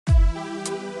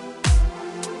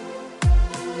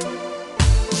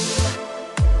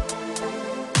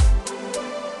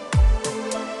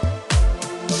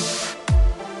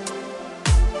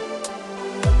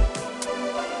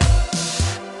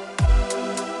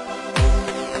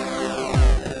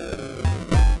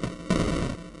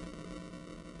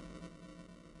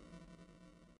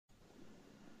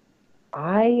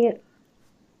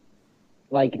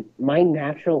like my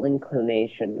natural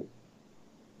inclination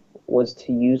was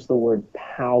to use the word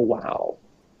powwow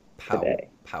today.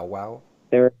 Powwow?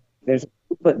 There, there's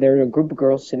a group of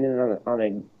girls sitting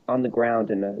on the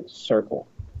ground in a circle,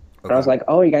 and I was Okay. like,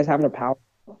 "Oh, you guys having a powwow?"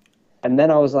 And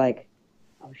then I was like,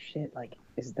 "Oh shit! Like,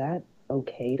 is that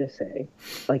okay to say?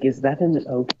 Like, is that an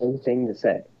okay thing to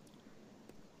say?"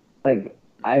 Like,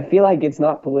 I feel like it's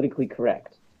not politically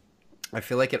correct. I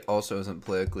feel like it also isn't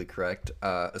politically correct,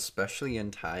 especially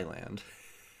in Thailand.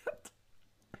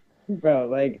 Bro,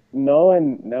 like no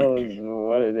one knows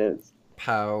what it is.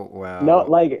 No, Powwow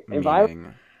like if I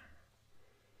meaning.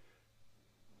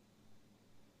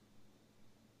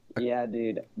 yeah,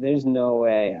 dude, there's no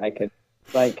way I could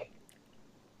like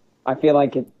I feel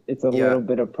like it's a Yeah, little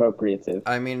bit appropriative.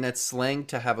 I mean, it's slang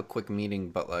to have a quick meeting,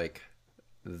 but like,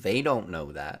 they don't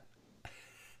know that.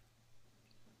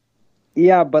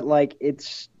 Yeah, but like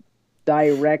it's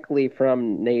directly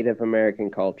from Native American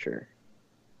culture.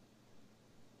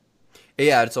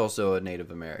 Yeah, it's also a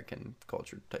Native American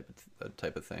culture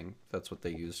type of thing. That's what they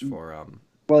used for.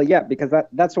 Well, yeah, because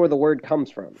that's where the word comes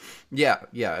from. Yeah,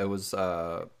 yeah. It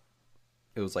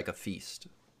was like a feast,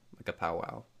 like a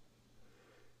powwow.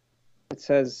 It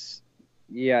says,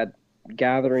 yeah,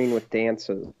 gathering with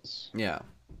dances. Yeah.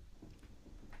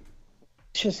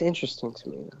 It's just interesting to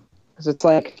me because it's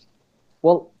like,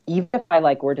 well, even if I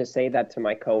like were to say that to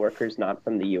my coworkers not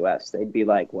from the US, they'd be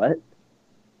like, "What?"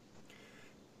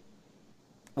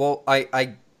 Well,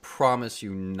 I promise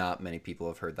you, not many people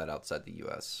have heard that outside the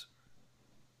U.S.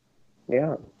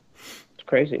 Yeah, it's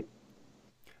crazy.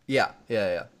 Yeah,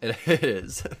 yeah, yeah. It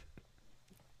is.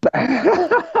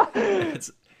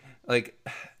 It's like,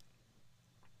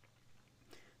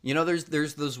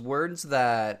 there's those words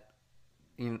that,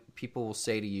 people will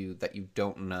say to you that you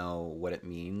don't know what it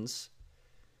means,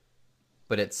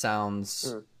 but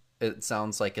Mm. it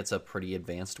sounds like it's a pretty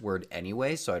advanced word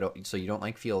anyway. So you don't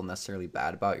like feel necessarily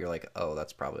bad about it. You're like, oh,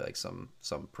 that's probably like some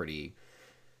pretty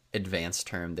advanced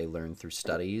term they learned through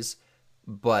studies.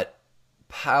 But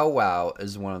powwow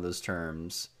is one of those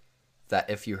terms that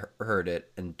if you heard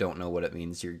it and don't know what it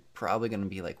means, you're probably going to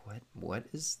be like, what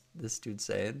is this dude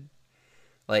saying?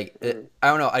 Like, Mm. I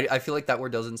don't know. I feel like that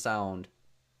word doesn't sound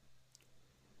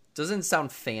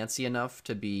fancy enough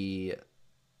to be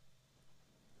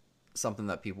something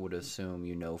that people would assume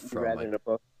from Read in like, a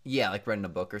book. yeah, like read in a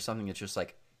book or something. It's just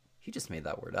like, he just made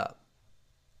that word up.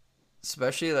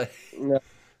 Especially like, No,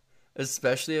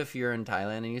 especially if you're in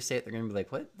Thailand and you say it, they're gonna be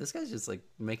like, "What? This guy's just like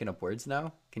making up words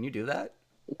now? Can you do that?"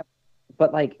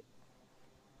 but like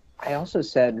I also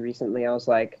said recently, I was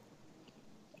like,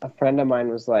 a friend of mine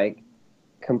was like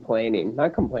complaining,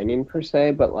 not complaining per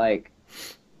se, but like,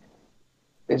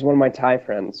 is one of my Thai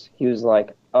friends. He was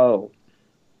like, "Oh,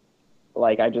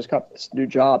 like I just got this new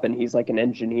job," and he's like an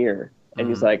engineer, and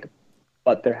he's Mm-hmm. like,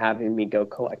 "But they're having me go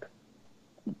collect,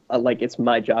 like it's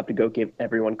my job to go give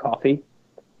everyone coffee."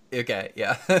 Okay,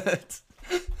 yeah.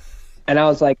 And I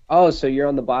was like, "Oh, so you're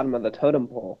on the bottom of the totem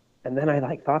pole." And then I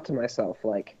like thought to myself,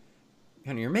 like,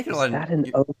 And you're making a is lot of that an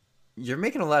O? you're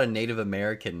making a lot of Native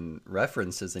American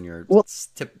references in Well,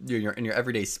 in your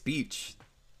everyday speech.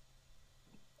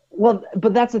 well,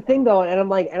 but that's the thing though, and I'm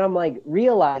like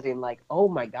realizing like, oh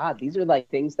my God, these are like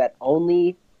things that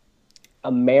only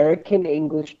American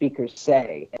English speakers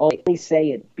say. Only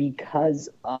say it because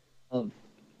of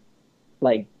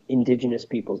like indigenous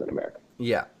peoples in America.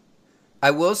 Yeah, I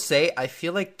will say I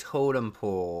feel like totem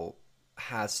pole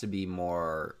has to be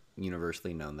more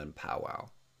universally known than powwow.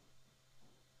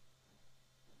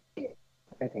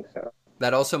 I think so.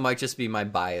 That also might just be my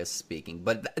bias speaking,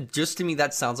 but just to me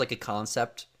that sounds like a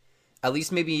concept. At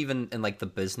least maybe even in like the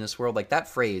business world, like that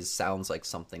phrase sounds like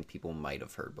something people might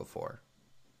have heard before.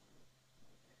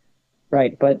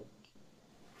 Right, but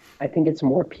I think it's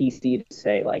more PC to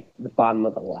say like the bottom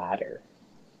of the ladder.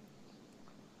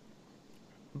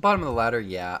 Bottom of the ladder,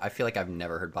 yeah. I feel like I've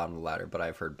never heard bottom of the ladder, but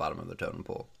I've heard bottom of the totem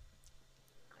pole.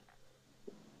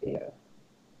 Yeah,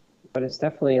 but it's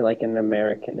definitely like an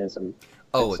Americanism.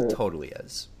 Oh, It's it a, totally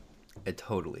is. It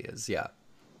totally is. Yeah.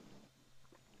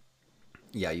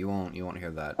 Yeah, you won't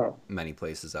hear that oh. many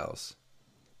places else.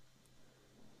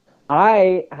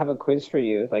 I have a quiz for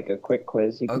you, like a quick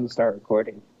quiz. You Oh, can start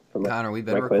recording for Connor, we've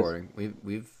been my quiz. recording. We've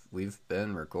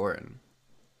been recording.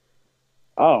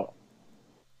 Oh,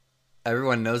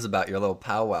 Everyone knows about your little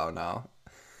powwow now.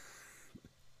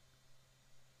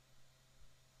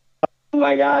 oh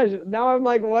my gosh! Now I'm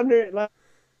like wondering,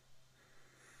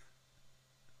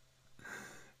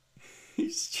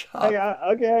 He's like chopped.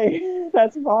 okay,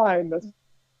 that's fine. That's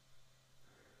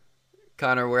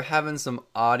Connor, we're having some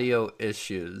audio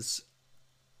issues.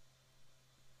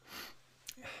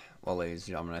 Well, ladies and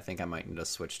gentlemen, I think I might need to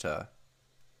switch to.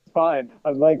 Fine.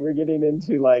 I'm like, we're getting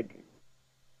into like,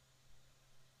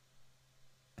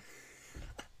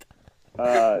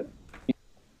 uh,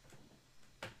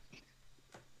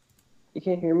 you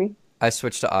can't hear me? I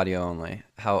switched to audio only.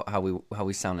 How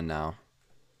we sounding now?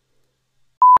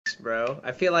 Bro,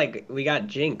 I feel like we got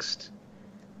jinxed.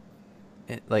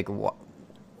 Like what?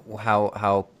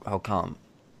 How come?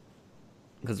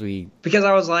 Because we Because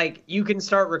I was like, you can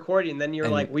start recording. Then you're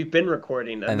and like, we've been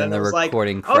recording. And and then then I the was like,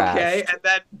 recording okay. crashed. And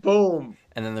then boom.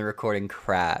 And then the recording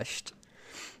crashed.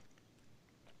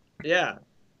 Yeah.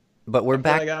 But we're I feel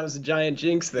back. like I was a giant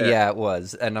jinx there. Yeah, it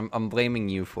was, and I'm blaming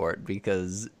you for it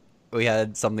because we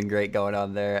had something great going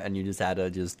on there, and you just had to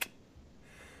just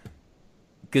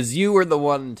because you were the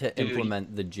one to Dude,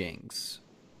 implement the jinx.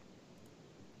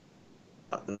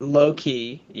 low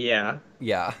key. Yeah.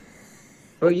 Yeah.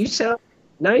 Bro,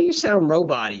 now you sound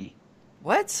robot-y.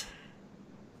 What?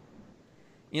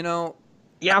 You know,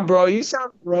 Yeah, bro, you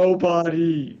sound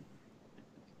robot-y.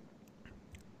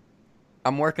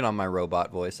 I'm working on my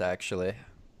robot voice actually.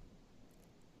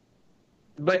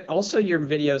 But also your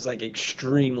video's like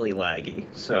extremely laggy.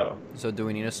 So So do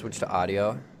we need to switch to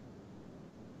audio?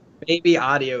 maybe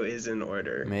audio is in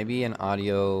order. Maybe an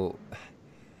audio.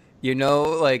 You know,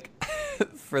 like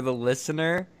for the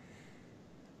listener,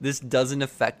 this doesn't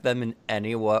affect them in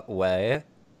any what way.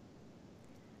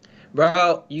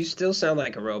 Bro, you still sound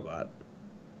like a robot.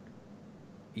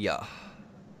 Yeah.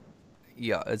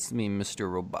 Yeah, it's me,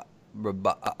 Mr. Robot.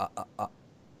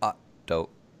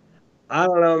 Dope. I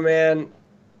don't know, man.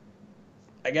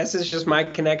 I guess it's just my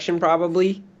connection,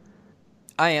 probably.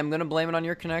 I am gonna blame it on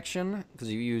your connection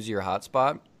because you use your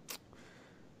hotspot.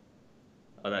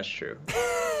 Oh, that's true.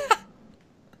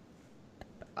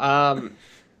 Um,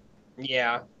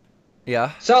 yeah.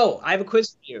 Yeah. So, I have a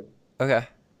quiz for you. Okay.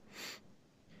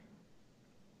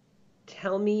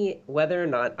 Tell me whether or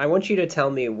not, I want you to tell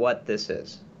me what this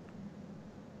is.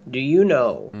 Do you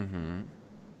know Mm-hmm.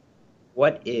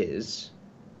 what is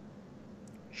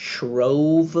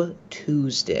Shrove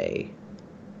Tuesday?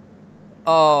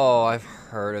 Oh, I've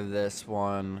heard of this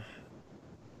one.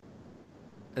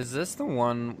 Is this the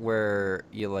one where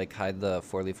you like hide the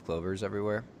four-leaf clovers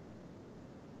everywhere?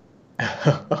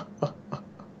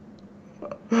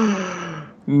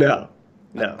 No. Uh,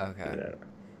 No. okay. No.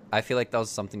 I feel like that was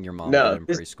something your mom did No. in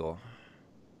preschool.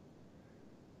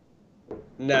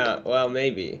 No. Well,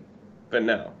 maybe. But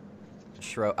no.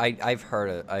 Shrove. I've heard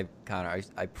it.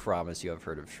 I promise you, I've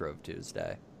heard of Shrove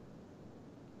Tuesday.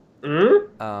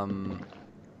 Hmm? Um.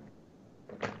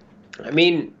 I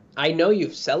mean, I know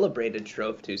you've celebrated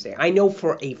Shrove Tuesday. I know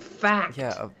for a fact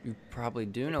Yeah, you probably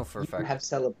do know for a you fact. have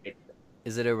celebrated it.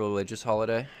 Is it a religious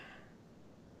holiday?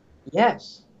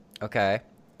 Yes. Okay.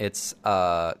 It's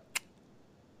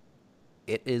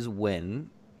it is when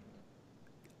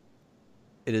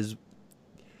it is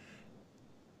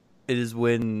it is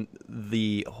when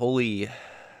the holy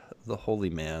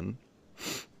man.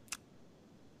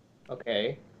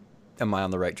 Okay. Am I on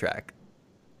the right track?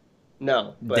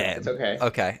 No, but it's Damn. okay.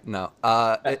 Okay, no.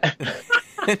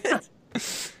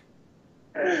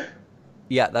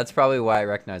 Yeah, that's probably why I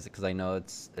recognize it because I know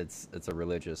it's a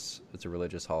religious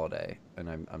holiday, and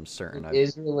I'm certain It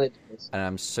is religious.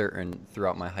 I'm certain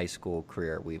throughout my high school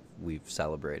career we've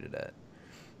celebrated it.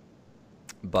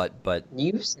 But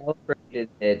You celebrated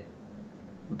it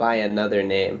by another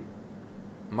name.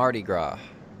 Mardi Gras.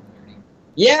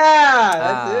 Yeah,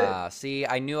 that's it. See,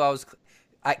 I knew I was,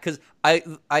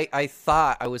 I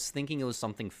thought I was thinking it was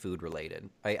something food related.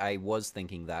 I was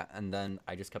thinking that, and then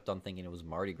I just kept on thinking it was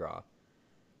Mardi Gras.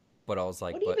 But I was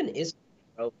like, What but even is a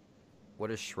shrove?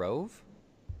 what is Shrove?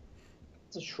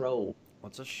 It's a shrove.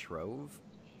 What's a Shrove?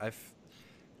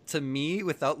 To me,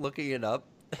 without looking it up,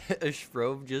 a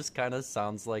Shrove just kind of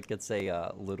sounds like it's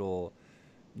a little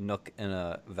nook in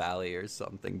a valley or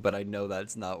something. But I know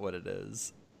that's not what it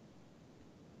is.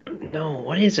 No,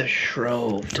 what is a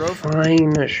shrove? Shrove-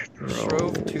 Define a shrove.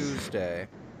 Shrove Tuesday.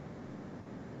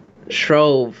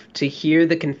 Shrove, to hear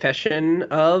the confession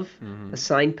of, Mhm.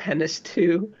 assign penance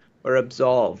to, or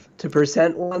absolve. To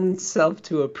present oneself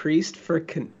to a priest for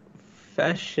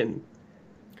confession.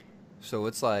 So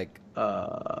it's like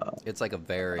Uh, a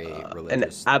very and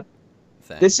religious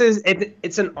thing. this is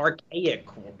it's an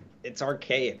archaic one. It's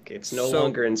archaic. It's no So-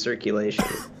 longer in circulation.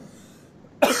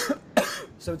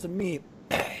 So to me,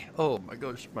 oh my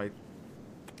gosh,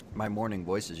 my morning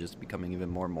voice is just becoming even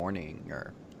more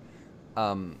morninger.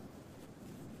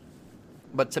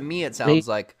 But to me, it sounds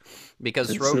like because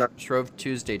It's not- Shrove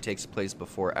Tuesday takes place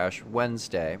before Ash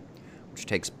Wednesday, which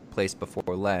takes place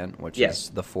before Lent, which Yes. is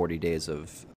the 40 days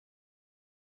of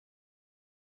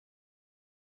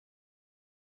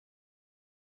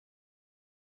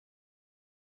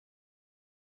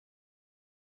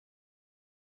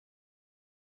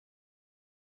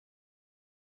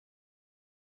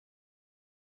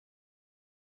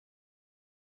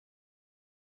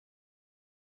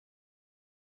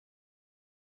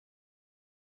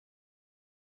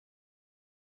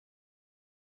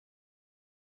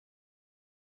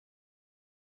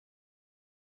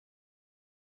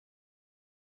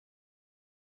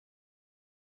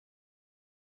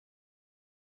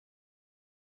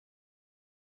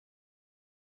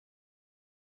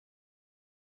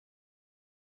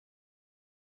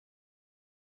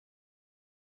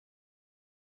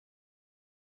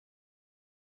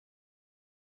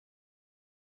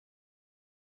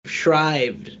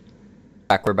shrived.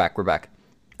 We're back.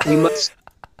 We must.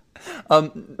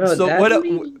 Bro, So that what?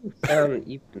 made you sound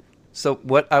even. So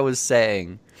what I was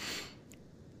saying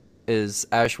is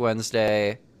Ash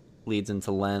Wednesday leads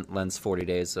into Lent. Lent's 40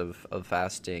 days of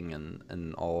fasting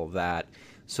and all of that.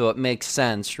 So it makes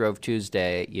sense. Shrove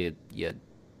Tuesday, you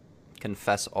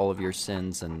confess all of your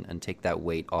sins and take that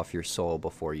weight off your soul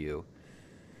before you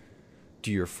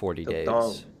do your 40 The days.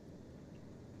 dong.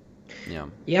 Yeah.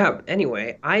 Yeah.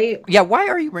 Anyway, Yeah. Why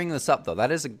are you bringing this up though?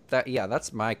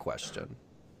 That's my question.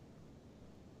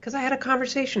 because I had a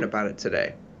conversation about it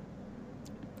today,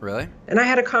 Really? and I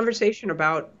had a conversation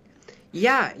about.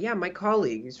 Yeah, my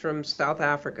colleague, he's from South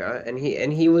Africa, and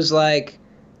he was like,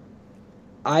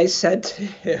 I said to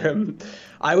him,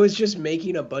 I was just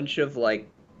making a bunch of like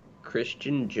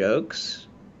Christian jokes.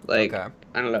 Like, Okay.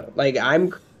 I don't know. Like I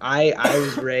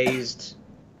was raised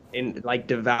in like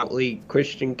devoutly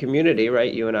Christian community,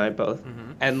 right? You and I both.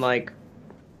 Mm-hmm. And like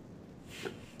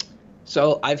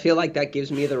so I feel like that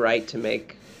gives me the right to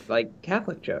make like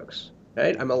Catholic jokes,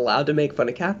 right? I'm allowed to make fun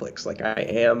of Catholics. Like I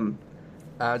am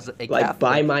As a like by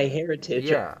Catholic, my heritage,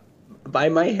 yeah.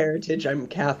 I'm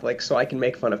Catholic, so I can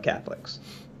make fun of Catholics.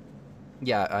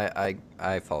 Yeah,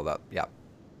 I follow that. Yeah.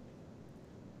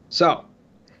 So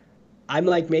I'm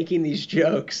like making these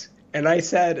jokes, and I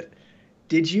said,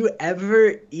 "Did you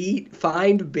ever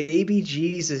find baby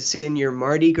Jesus in your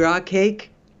Mardi Gras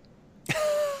cake?"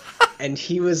 And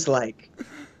he was like,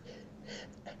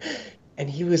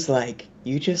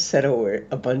 "You just said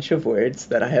a bunch of words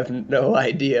that I have no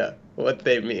idea what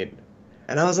they mean."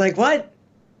 And I was like, "What?"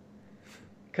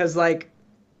 Because like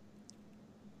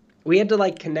we had to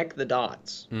like connect the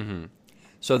dots. Mm-hmm.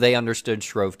 So they understood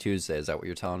Shrove Tuesday. Is that what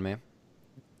you're telling me?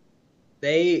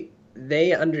 They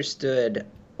understood.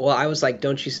 Well, I was like,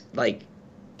 "Don't you like?"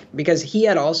 Because he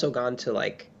had also gone to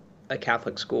like a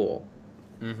Catholic school.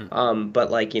 Mm-hmm. But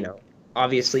like,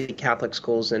 obviously Catholic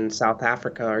schools in South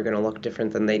Africa are going to look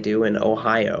different than they do in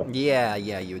Ohio. Yeah,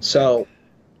 you would think. So,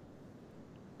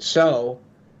 so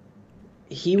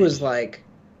he was like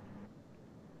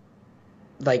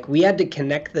we had to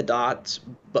connect the dots,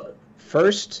 but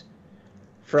first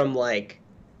from what?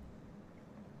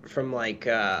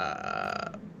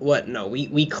 No,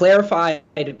 we clarified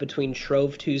it between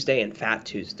Shrove Tuesday and Fat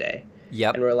Tuesday. And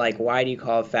Yep. we're like, why do you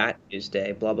call it Fat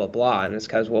Tuesday? Blah, blah, blah. And it's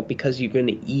because you're going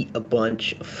to eat a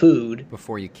bunch of food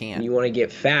Before you and can't. you want to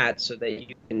get fat so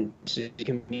you can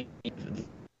be,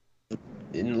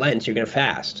 in Lent, you're going to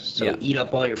fast. So Yeah. eat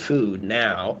up all your food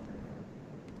now.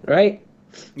 Right?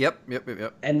 Yep.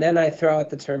 And then I throw out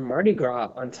the term Mardi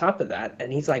Gras on top of that.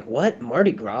 And he's like, what?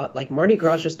 Mardi Gras? Like, Mardi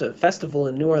Gras is just a festival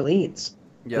in New Orleans.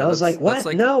 Yeah. And I was like, what? That's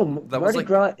like, No, that was Mardi like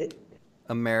Gras.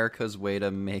 America's way to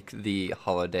make the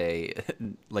holiday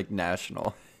like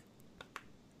national.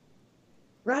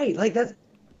 Right, like that's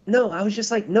no, I was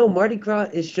just like, no, Mardi Gras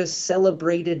is just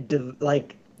celebrated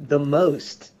like the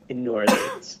most in New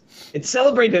Orleans. It's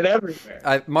celebrated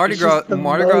everywhere. Mardi It's Gras. just the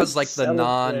Mardi Gras is most like the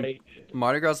non. celebrated.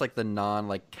 Mardi Gras is like the non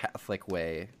like Catholic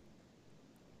way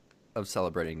of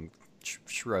celebrating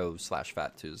Shrove /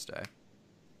 Fat Tuesday.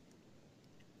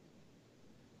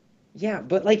 Yeah,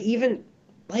 but like even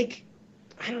like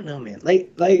I don't know, man.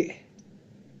 Like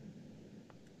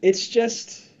it's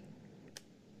just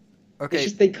Okay.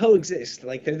 they coexist.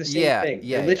 Like they're the same Yeah, thing.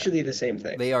 yeah, They're literally the same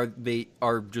thing. They are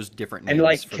just different And names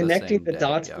like for connecting the the same day.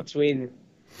 dots Yeah. between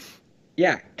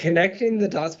connecting the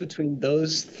dots between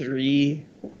those three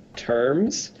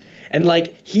terms. And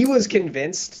like he was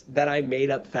convinced that I made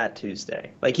up Fat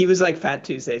Tuesday. Like he was like Fat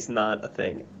Tuesday's not a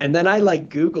thing. And then I like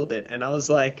Googled it and I was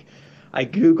like I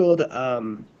Googled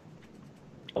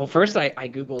well first I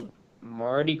Googled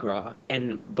Mardi Gras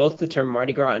and both the term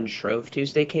Mardi Gras and Shrove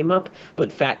Tuesday came up,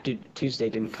 but Tuesday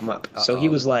didn't come up. So he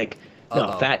Uh-oh. was like, no,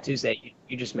 Uh-oh. Fat Tuesday,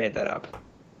 you just made that up.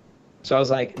 So I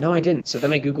was like, no, I didn't. So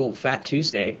then I Googled Fat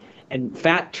Tuesday, and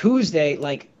Fat Tuesday,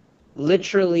 like,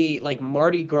 literally, like,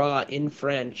 Mardi Gras in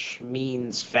French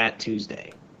means Fat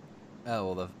Tuesday.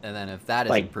 Oh well, and then if that isn't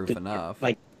Like, proof enough,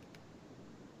 like,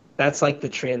 that's like the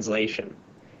translation.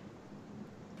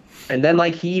 And then,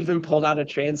 like, he even pulled out a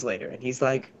translator, and he was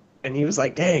like,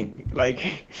 dang,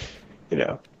 like,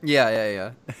 yeah.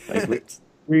 like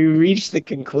we reached the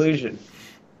conclusion.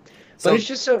 So But it's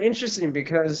just so interesting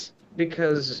because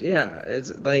yeah,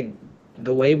 it's like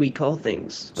the way we call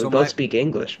things. We So both my- speak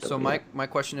English. But so my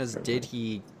question is, did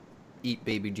he eat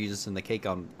baby Jesus in the cake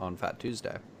on Fat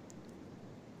Tuesday?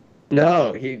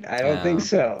 no, I don't think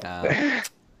so.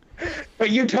 But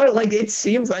you told like it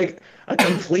seems like a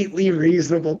completely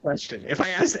reasonable question. If I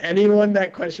asked anyone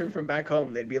that question from back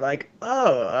home, they'd be like,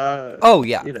 "Oh, Oh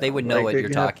yeah, you they know, would know like what they you're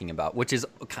have talking about, which is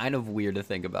kind of weird to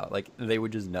think about. Like they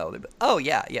would just know. They'd be, oh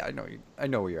yeah, yeah, I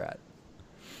know where you're at.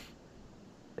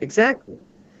 exactly."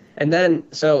 And then,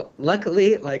 so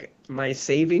luckily, like my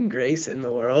saving grace in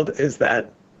the world is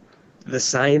that the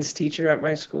science teacher at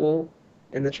my school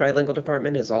in the trilingual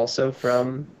department is also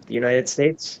from the United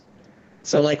States.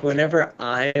 So like whenever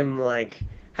I'm like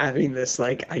having this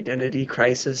like identity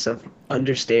crisis of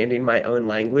understanding my own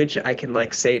language, I can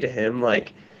like say to him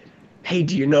like, "Hey,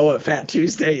 do you know what Fat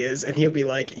Tuesday is?" And he'll be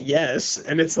like, "Yes."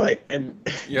 And it's like, and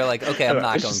You're like, okay, I I'm don't know,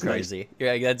 not it's going just nice. crazy.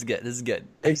 You're like, that's good. This is good.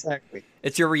 Exactly.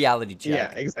 It's your reality Yeah,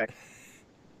 check. exactly.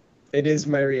 It is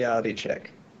my reality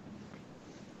check.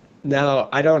 Now,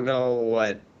 I don't know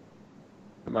what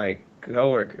my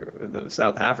coworker, the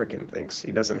South African, thinks.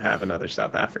 He doesn't have another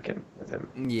South African with him.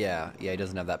 Yeah, yeah, he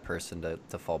doesn't have that person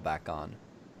to fall back on.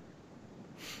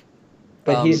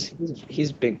 But Um,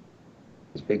 he's big.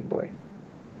 He's big boy.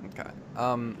 okay.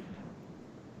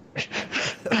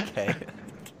 Okay.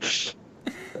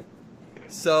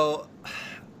 So,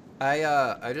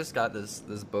 I just got this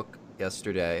book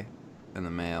yesterday in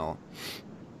the mail.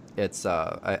 It's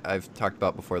I've talked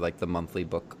about before like the monthly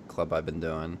book club I've been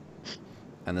doing,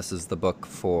 and this is the book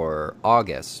for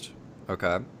August.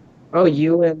 Okay. Oh,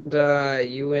 you and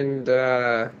And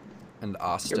your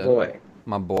Austin, boy.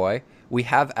 my boy. We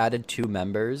have added 2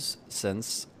 members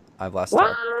since I've last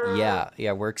What? talked. Yeah,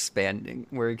 yeah, we're expanding.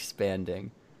 We're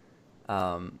expanding.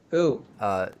 Um, Who?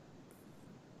 uh,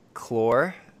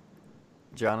 Chlor,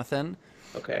 Jonathan,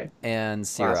 Okay. and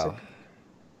Zero. Classic.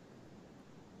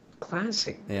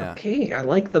 Classic. Yeah, Okay, I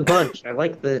like the bunch. I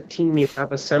like the team you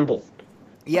have assembled.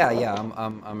 yeah, yeah.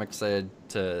 I'm excited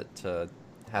to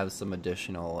have some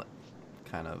additional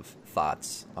kind of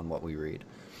thoughts on what we read.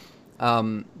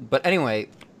 But anyway,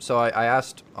 so I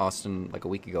asked Austin like a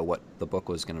week ago what the book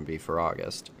was going to be for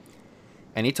August,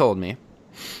 and he told me,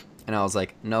 and I was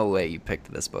like, "No way, you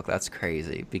picked this book. That's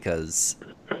crazy," because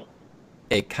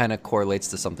it kind of correlates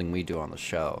to something we do on the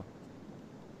show.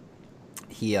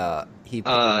 He Uh,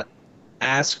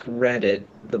 Ask Reddit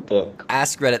the book.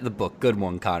 asked Reddit the book. Good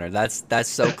one, Connor. That's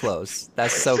so close.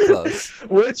 That's so close.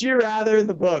 Would you rather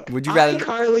the book? Would you rather?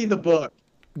 iCarly the book.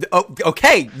 Oh,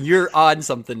 okay. You're on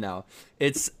something now.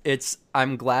 It's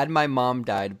I'm glad my mom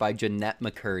died by Jeanette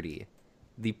McCurdy,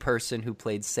 the person who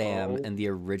played Sam Oh, in the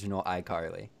original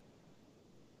iCarly.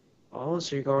 oh,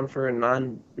 so you're going for a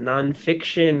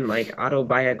non-fiction, like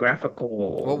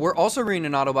Well, autobiographical. we're also reading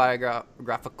an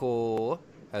autobiographical,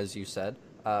 as you said,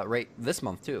 right this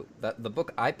month too. That the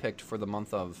book I picked for the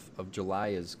month of July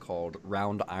is called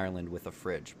 "Round Ireland with a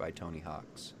Fridge" by Tony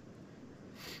Hawks,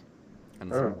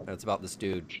 and Oh, it's about this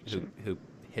dude who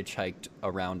hitchhiked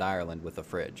around Ireland with a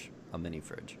fridge, a mini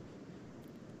fridge.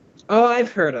 oh,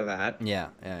 I've heard of that. Yeah,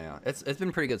 yeah, yeah. It's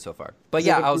been pretty good so far. But Is it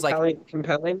yeah, a I was like,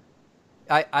 compelling?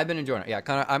 I've been enjoying it. Yeah,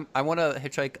 kind of. I want to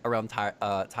hitchhike around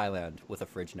Thailand with a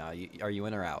fridge now. Are you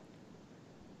in or out?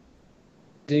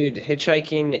 Dude,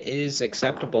 hitchhiking is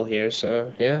acceptable here,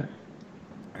 so yeah.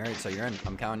 All right, so you're in.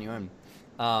 I'm counting you in.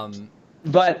 Um,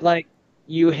 But like,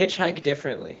 you hitchhike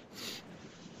differently.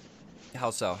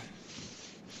 how so?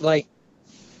 Like,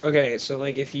 okay, so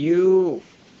like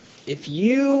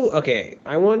okay,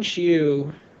 I want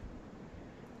you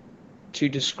to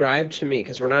describe to me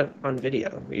because we're not on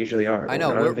video. We usually are, I but we're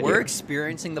know not on we're video.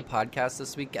 experiencing the podcast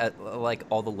this week at like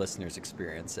all the listeners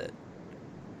experience it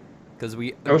because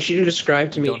I want you to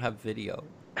describe to we don't me have video.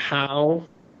 how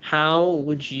how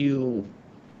would you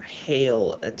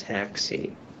hail a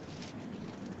taxi?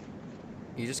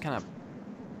 You just kind of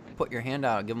put your hand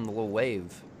out and give them the little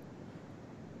wave.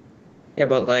 Yeah,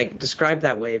 but like describe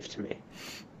that wave to me.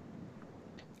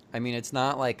 I mean, it's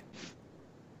not like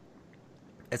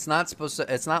it's not supposed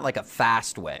to. It's not like a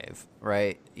fast wave,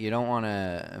 right? You don't want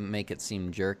to make it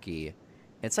seem jerky.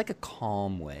 It's like a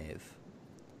calm wave,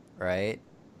 right?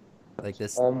 Like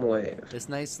Calm wave. this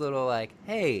nice little like,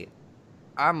 hey,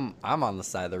 I'm on the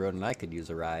side of the road and I could use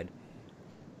a ride.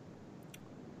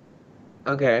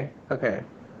 Okay, okay,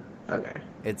 okay.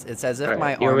 It's as All if right.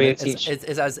 my You want arm me is to teach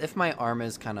it's as if my arm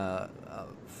is kind of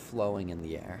flowing in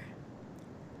the air.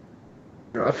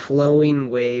 a flowing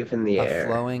wave in the A air?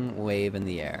 flowing wave in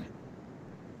the air.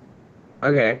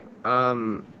 Okay.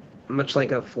 Much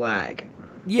like a flag.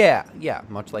 Yeah, yeah,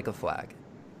 much like a flag.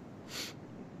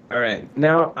 All right.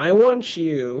 Now I want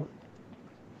you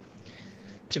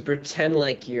to pretend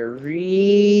like you're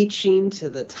reaching to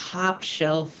the top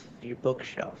shelf of your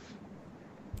bookshelf.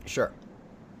 Sure.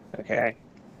 Okay.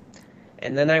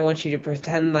 And then I want you to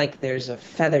pretend like there's a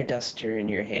feather duster in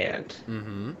your hand.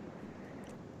 Mm-hmm.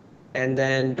 And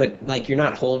then, but like you're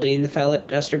not holding the feather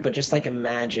duster, but just like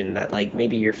imagine that like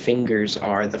maybe your fingers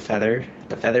are the feather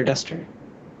duster.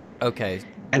 Okay.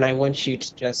 And I want you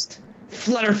to just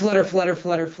flutter, flutter, flutter,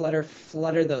 flutter, flutter,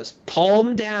 flutter those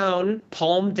palm down,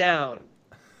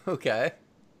 Okay.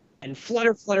 and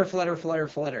flutter, flutter, flutter, flutter,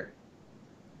 flutter.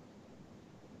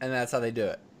 And that's how they do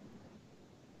it.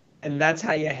 And that's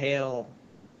how you hail.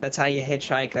 That's how you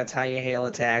hitchhike. That's how you hail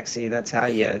a taxi. That's how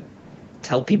you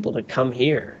tell people to come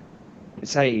here.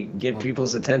 It's how you get Well,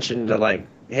 people's attention to like,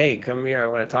 hey, come here. I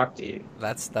want to talk to you.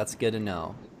 that's good to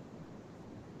know.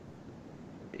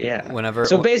 Yeah. Whenever,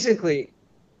 So basically,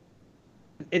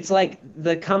 it's like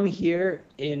the come here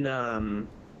in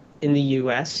the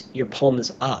US, your palm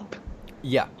is up.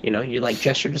 yeah, You know, you like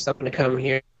gesture to someone to come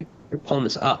here, your palm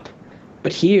is up.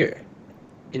 But here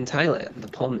in Thailand, the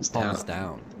palm is palms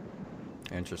down.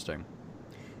 down. Interesting.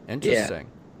 Yeah. Interesting.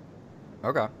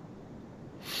 Okay.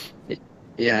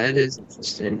 Yeah, it is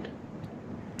interesting.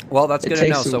 Well, that's It good to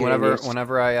takes know. some So getting used to.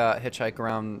 whenever I hitchhike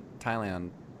around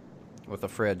Thailand with a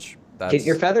fridge, Get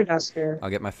your that's feather duster. I'll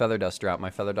get my feather duster out,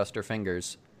 my feather duster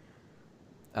fingers.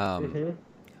 Hmm.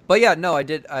 But yeah, no, I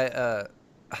did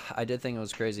think it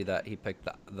was crazy that he picked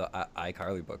the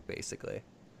iCarly book basically.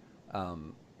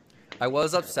 Um, I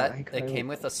was upset. It came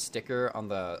with a sticker on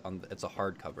the it's a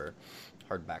hardcover,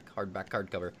 hardback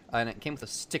hardcover, and it came with a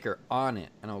sticker on it,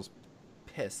 and I was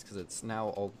pissed because it's now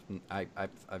all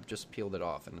I've just peeled it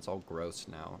off and it's all gross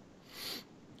now.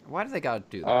 Why do they gotta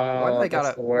do that? Oh,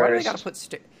 that's the Why do they gotta worst. put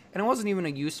stick? And it wasn't even a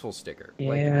useful sticker.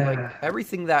 Like Yeah.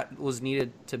 everything that was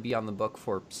needed to be on the book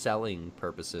for selling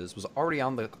purposes was already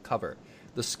on the cover.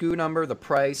 The SKU number, the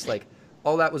price, like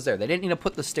all that was there. They didn't need to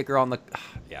put the sticker on the.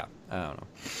 Yeah, I don't know.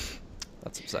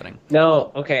 That's upsetting.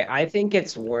 No, okay. I think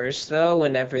it's worse though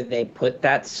whenever they put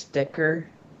that sticker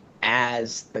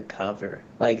as the cover.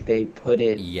 Like they put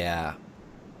it, Yeah,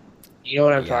 you know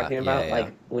what I'm yeah, talking yeah, about? yeah.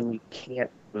 Like when you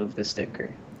can't move the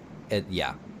sticker.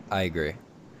 Yeah, I agree.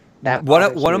 That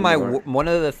bothers One of me my more. one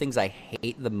of the things I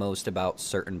hate the most about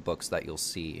certain books that you'll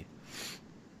see,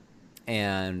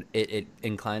 and it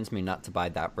inclines me not to buy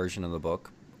that version of the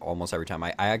book almost every time.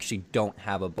 I actually don't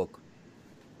have a book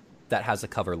that has a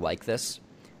cover like this.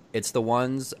 It's the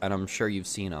ones, and I'm sure you've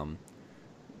seen them.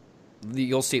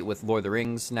 You'll see it with Lord of the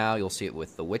Rings now. You'll see it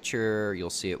with The Witcher. You'll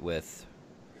see it with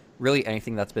really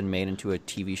anything that's been made into a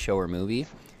TV show or movie.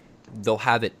 They'll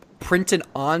have it printed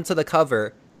onto the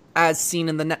cover as seen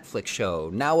in the Netflix show.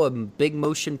 Now a big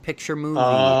motion picture movie.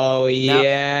 Oh, Now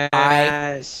I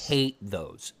yes. hate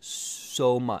those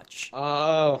so much.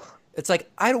 Oh, It's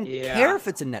like I don't care yeah. if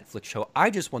it's a Netflix show. I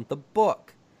just want the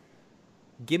book.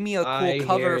 Give me a cool I hear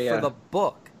cover for ya. the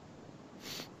book.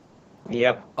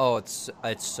 Yep. Oh, it's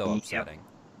so Yep. upsetting.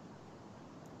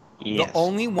 Yes.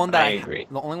 I agree.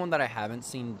 The only one that I haven't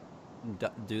seen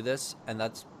do this, and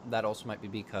that also might be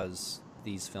because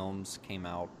these films came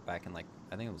out back in like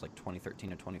I think it was like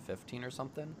 2013 or 2015 or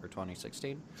something or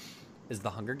 2016, is the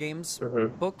Hunger Games Hmm.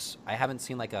 books. I haven't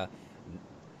seen like a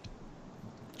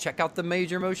check out the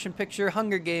major motion picture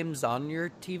Hunger Games on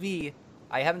your TV.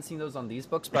 I haven't seen those on these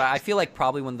books, but I feel like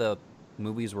probably when the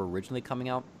movies were originally coming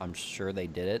out, I'm sure they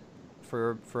did it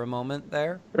for a moment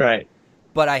there. Right.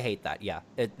 But I hate that. Yeah,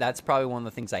 that's probably one of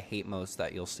the things I hate most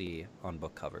that you'll see on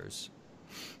book covers.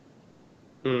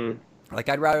 Mm. Like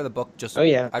Oh,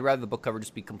 yeah. I'd rather the book cover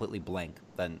just be completely blank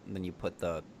than you put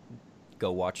the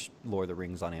go watch Lord of the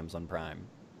Rings on Amazon Prime.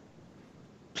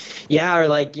 Yeah, or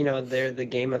like, they're the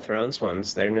Game of Thrones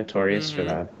ones. They're notorious for Mm-hmm.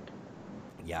 that.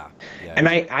 Yeah, yeah, And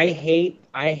yeah.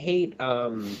 I hate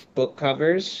book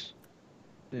covers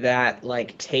that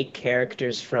like take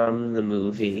characters from the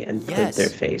movie and put their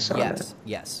Yes, face on it.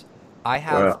 yes.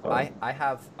 Uh-oh. I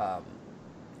have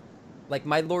like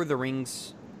my Lord of the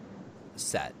Rings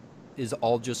set is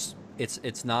all just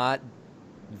it's not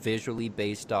visually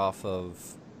based off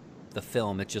of the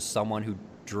film. It's just someone who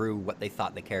drew what they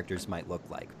thought the characters might look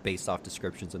like based off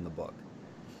descriptions in the book.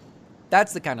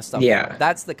 That's the kind of stuff. Yeah.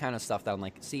 That's the kind of stuff that I'm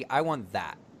like, see, I want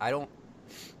that. I don't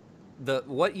the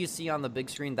what you see on the big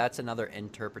screen. That's another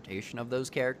interpretation of those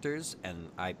characters, and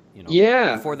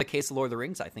Yeah. for the case of Lord of the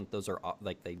Rings, I think those are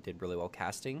like they did really well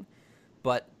casting,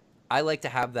 but I like to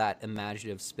have that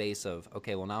imaginative space of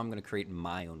okay, well now I'm going to create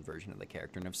my own version of the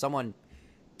character, and if someone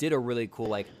did a really cool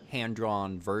like hand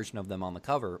drawn version of them on the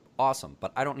cover, awesome.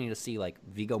 But I don't need to see like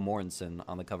Viggo Mortensen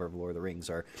on the cover of Lord of the Rings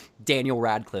or Daniel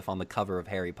Radcliffe on the cover of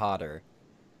Harry Potter.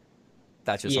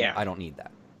 That's just Yeah. I don't need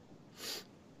that.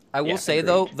 I will Yeah, say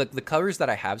though, agreed. the covers that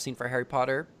I have seen for Harry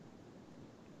Potter,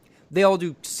 They all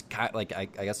do, like, I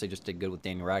guess they just did good with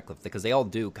Daniel Radcliffe, because they all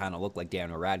do kind of look like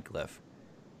Daniel Radcliffe.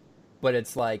 But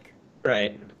it's like,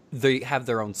 Right. they have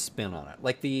their own spin on it.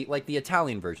 Like the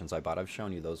Italian versions I bought, I've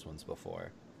shown you those ones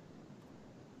before.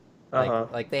 Uh-huh.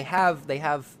 Like they have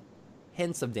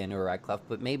hints of Daniel Radcliffe,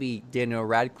 but maybe Daniel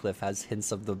Radcliffe has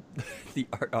hints of the the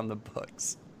art on the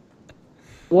books.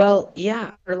 Well,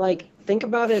 yeah, or like think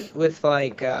about it with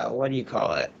like what do you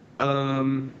call it?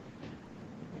 Um,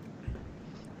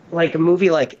 like a movie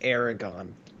like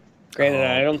Aragon. Granted,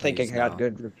 I Oh, don't think it please got no.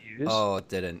 good reviews, Oh, it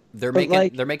didn't. They're but making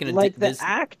like they're making a like the this.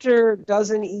 actor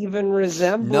doesn't even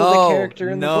resemble the No, character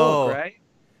in the book, no. right?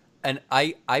 And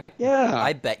I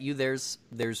Yeah. bet you there's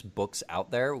books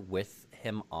out there with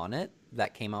him on it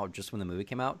that came out just when the movie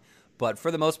came out, but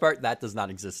for the most part that does not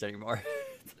exist anymore.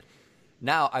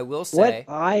 Now, I will What say,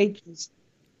 I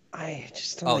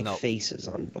just don't oh like no. faces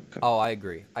on book covers. Oh, I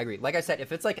agree. I agree. Like I said,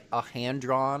 if it's like a hand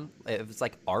drawn, if it's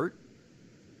like art,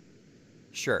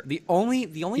 sure.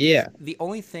 Yeah. The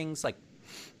only things like,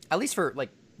 at least for like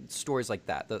stories like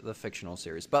that, the fictional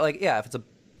series. But like, yeah, if it's a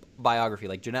biography,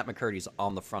 like Jeanette McCurdy's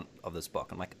on the front of this book,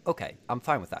 I'm like, okay, I'm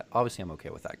fine with that. Obviously, I'm okay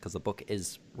with that because the book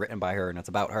is written by her and it's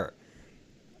about her.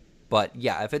 But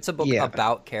yeah, if it's a book Yeah.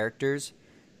 about characters,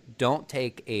 don't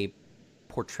take a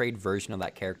portrayed version of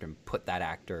that character and put that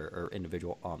actor or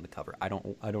individual on the cover. I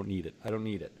don't need it. I don't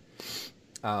need it.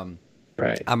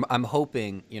 Right. I'm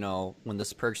hoping, when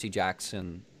this Percy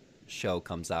Jackson show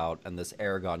comes out and this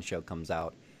Aragon show comes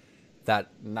out, that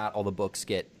not all the books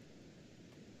get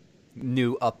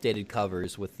new updated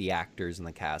covers with the actors and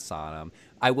the casts on them.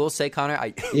 I will say,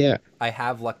 Connor, Yeah. I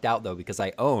have lucked out though because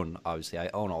I own all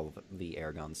of the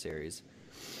Aragon series,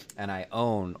 and I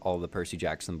own all the Percy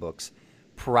Jackson books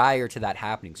prior to that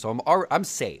happening. So I'm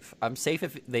safe. I'm safe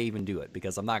if they even do it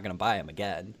because I'm not going to buy them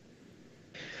again.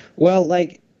 Well,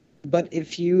 but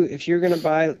if you're gonna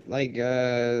buy like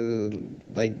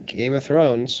Game of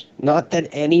Thrones, not that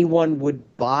anyone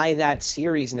would buy that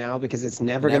series now because it's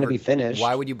never gonna be finished.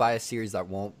 Why would you buy a series that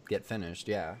won't get finished?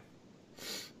 Yeah.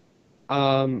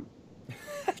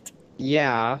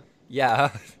 Yeah. Yeah.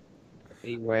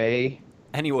 Anyway.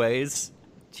 Anyways,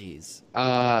 jeez.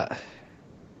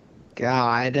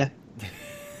 God.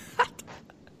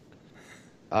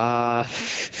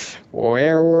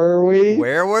 Where were we?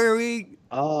 Where were we?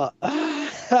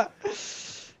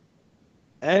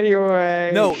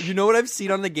 Anyway. No, you know what I've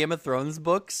seen on the Game of Thrones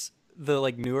books? The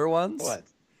like newer ones? What?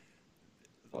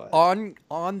 What?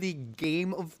 On the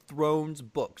Game of Thrones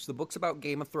books, the books about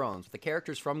Game of Thrones, the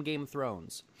characters from Game of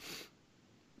Thrones.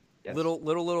 Yes.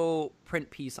 Little print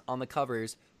piece on the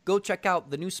covers. Go check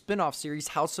out the new spin-off series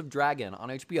House of Dragon on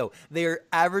HBO. They're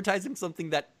advertising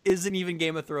something that isn't even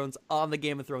Game of Thrones on the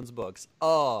Game of Thrones books.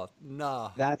 Oh,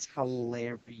 nah. That's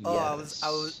hilarious. Oh,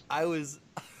 I was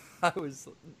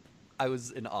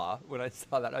in awe when I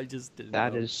saw that. I just didn't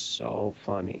That know. is so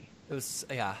funny. It was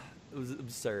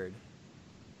absurd.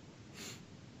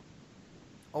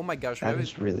 Oh my gosh, That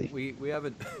is really. we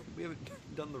haven't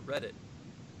done the Reddit.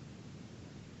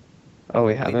 Oh,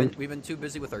 we haven't. We've been too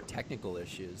busy with our technical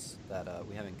issues that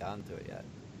we haven't gotten to it yet.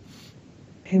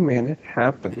 Hey man, it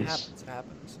happens. It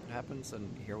happens,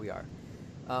 and here we are.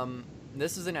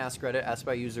 This is an Ask Reddit asked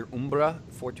by user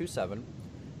Umbra427,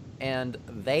 and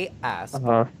they ask,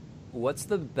 what's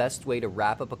the best way to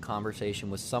wrap up a conversation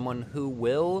with someone who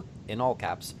will, in all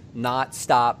caps, not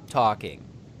stop talking?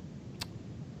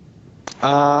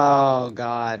 Oh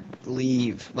God,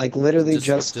 leave. Like literally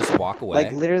just walk away.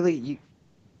 Like literally you.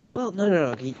 Well,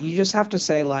 no. You just have to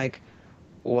say like,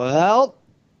 well.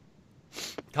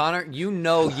 Connor, you've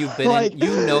been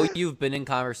Like- you've been in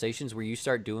conversations where you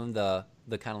start doing the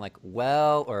kind of like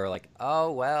well or like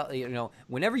oh well,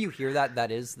 whenever you hear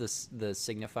that is the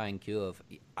signifying cue of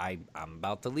I'm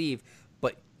about to leave.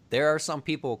 But there are some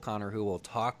people, Connor, who will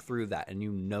talk through that, and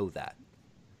you know that.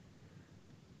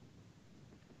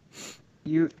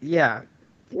 Yeah.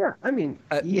 I mean,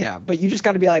 yeah, but you just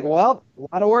got to be like, well, a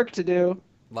lot of work to do.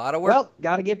 A lot of work. Well,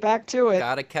 got to get back to it.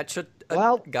 Gotta catch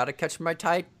my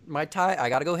tie. I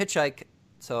gotta go hitchhike.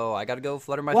 So I gotta go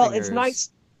flutter my fingers. Well, it's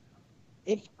nice.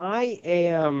 If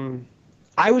I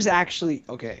was actually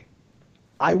okay.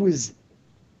 I was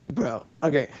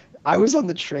on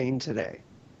the train today,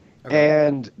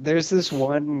 and there's this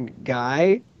one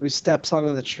guy who steps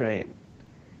onto the train,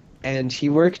 and he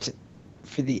worked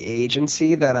for the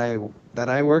agency that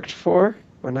I worked for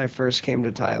when I first came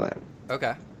to Thailand.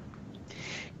 Okay.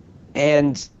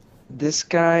 And this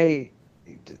guy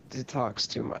talks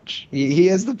too much. He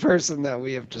is the person that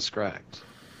we have described.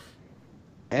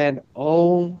 And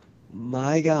oh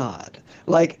my God.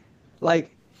 Like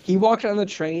he walked on the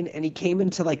train and he came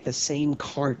into like the same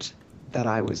cart that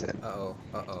I was in. Uh-oh.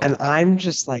 Uh-oh. And I'm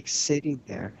just like sitting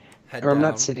there, Head or I'm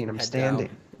not down. sitting, I'm Head down.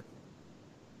 standing.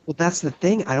 Well, that's the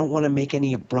thing. I don't want to make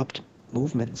any abrupt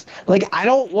movements. Like, I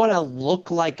don't want to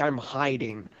look like I'm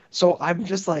hiding. So I'm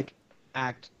just like,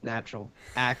 act natural,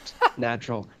 act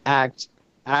natural.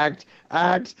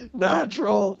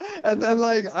 And then,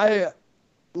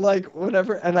 like,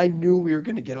 whatever. And I knew we were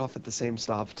going to get off at the same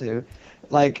stop, too.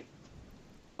 Like,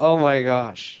 oh my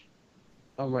gosh.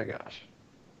 Oh my gosh.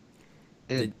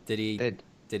 It, Did he it,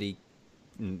 did he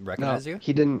no, recognize you?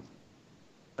 he didn't.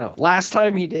 No, last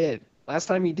time he did. Last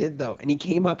time he did though, and he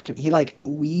came up to me. He like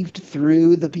weaved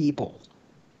through the people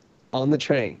on the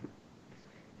train,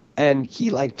 and he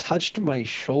like touched my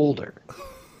shoulder.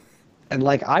 And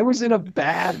like I was in a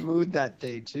bad mood that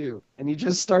day too. And he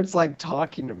just starts like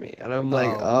talking to me, and I'm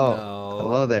like, Oh "Oh, no.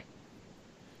 hello there."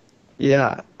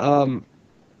 Yeah.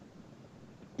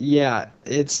 Yeah.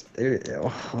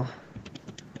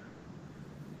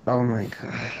 Oh my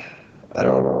God. I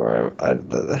don't know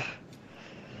where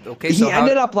Okay, so he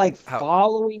ended up like how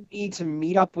following me to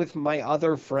meet up with my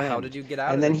other how did friend, you get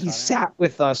out and of then it, he Connor? sat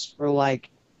with us for like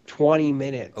 20 Okay,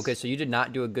 minutes. so you did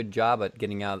not do a good job at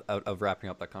getting out of wrapping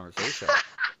up that conversation.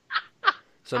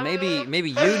 So maybe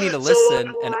you need to So what listen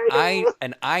do and I do?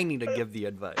 I need to give the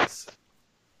advice.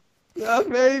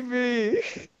 Maybe.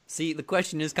 See, the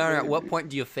question is, Connor, at what Maybe. point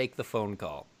do you fake the phone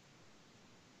call?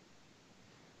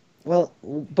 Well,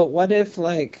 but what if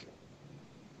like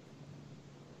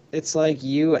it's like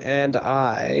you and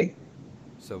I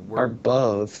So are we're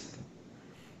both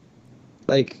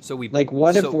like so we like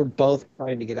what if so we're both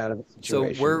trying to get out of a so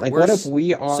situation? Like what if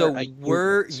we so are a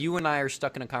we're unit? you and I are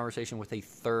stuck in a conversation with a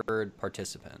third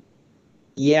participant.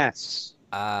 Yes.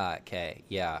 Ah, okay,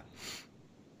 yeah.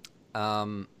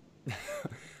 Um,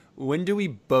 when do we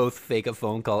both fake a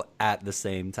phone call at the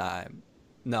same time?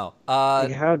 No.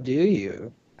 Like how do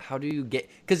you? How do you get?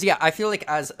 Because yeah, I feel like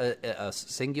as a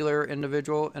singular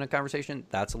individual in a conversation,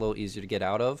 that's a little easier to get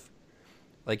out of.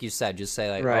 Like you said, just say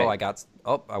like, "Oh, Right.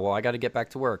 well, I got to get back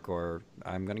to work," or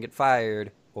 "I'm gonna get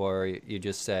fired," or you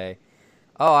just say,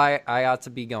 "Oh, I ought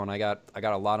to be going. I got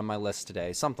a lot on my list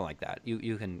today." Something like that.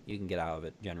 You can get out of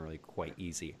it generally quite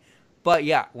easy. But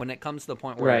yeah, when it comes to the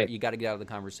point where Right. you got to get out of the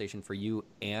conversation for you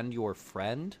and your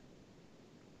friend,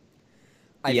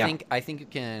 Yeah. I think you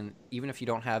can, even if you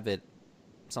don't have it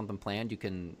something planned, you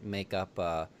can make up.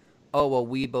 Oh well,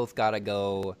 we both gotta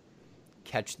go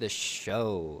catch this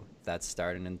show that's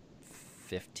starting in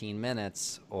 15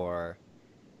 minutes or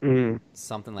Mm-hmm.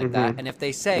 something like that. Mm-hmm. And if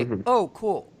they say, Mm-hmm. "Oh,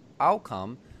 cool, I'll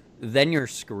come," then you're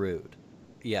screwed.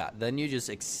 Yeah, then you just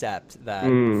accept that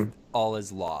Mm. all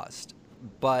is lost.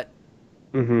 But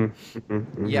Mhm.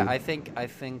 Mhm. yeah, Mhm. I think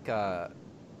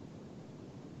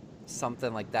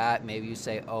something like that. Maybe you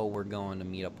say, "Oh, we're going to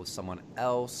meet up with someone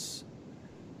else."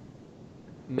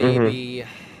 Mhm. Maybe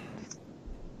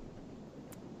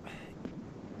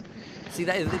see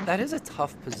that is a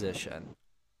tough position.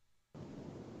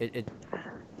 It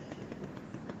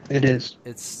It is.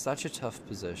 it's such a tough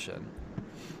position.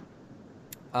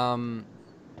 Um,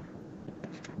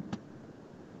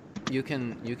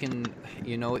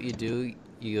 you know what you do?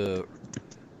 You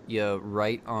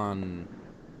write on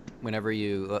whenever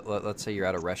let's say you're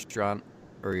at a restaurant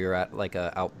or you're at like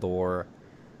a outdoor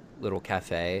little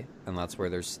cafe and that's where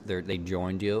they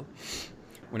joined you.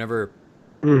 Whenever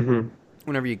Mhm.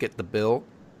 whenever you get the bill,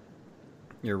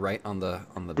 you're right on the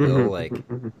bill Mhm. like, Mhm.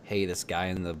 Mhm. "Hey, this guy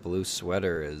in the blue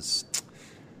sweater is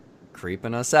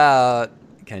creeping us out.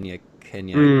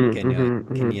 Mm. Mhm. Can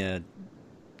Mhm. you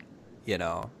you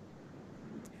know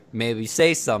maybe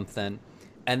say something,"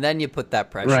 and then you put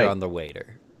that pressure Right. on the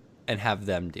waiter and have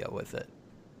them deal with it.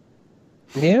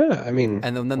 Yeah. I mean,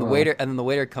 And well. then the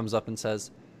waiter comes up and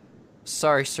says,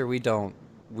 "Sorry, sir, we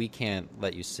can't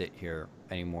let you sit here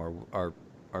anymore. Our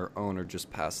owner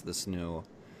just passed this new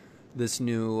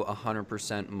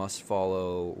 100% must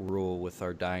follow rule with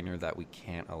our diner that we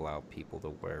can't allow people to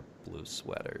wear blue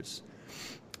sweaters."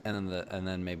 And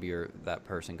then maybe that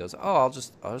person goes, "Oh, I'll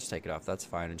just take it off. That's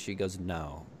fine." And she goes,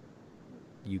 "No,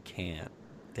 you can't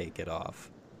take it off."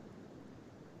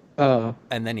 Uh.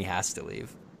 And then he has to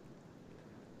leave.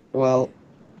 Well.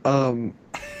 Um.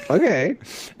 Okay.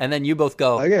 And then you both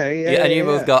go, Okay. yeah, Yeah. and Yeah. you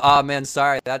both Yeah. go, "Oh man,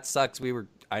 sorry, that sucks.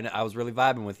 I was really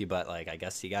vibing with you, but like, I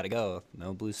guess you got to go.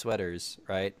 No blue sweaters,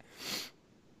 right?"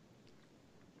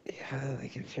 Yeah.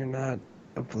 Like if you're not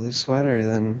a blue sweater,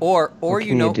 then what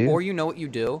can you do? Or you know what you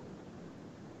do.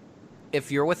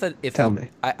 If you're with a, if Tell you, me.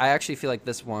 I actually feel like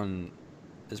this one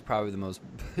is probably the most,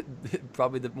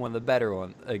 probably one of the better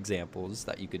examples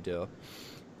that you could do.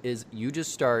 is you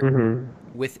just start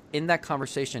Mm-hmm. within that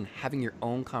conversation having your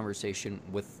own conversation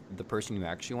with the person you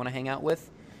actually want to hang out with,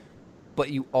 but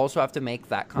you also have to make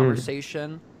that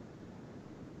conversation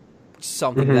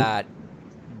something Mm-hmm. that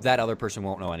that other person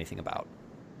won't know anything about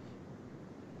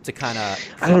to kind of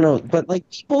I don't know, but like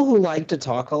people who like to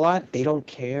talk a lot, they don't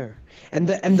care, and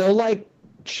they'll like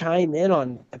chime in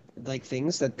on like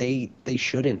things that they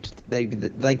shouldn't. They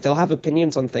like they'll have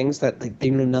opinions on things that like they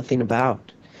know nothing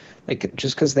about, like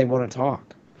just because they want to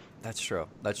talk. That's true.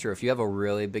 That's true. If you have a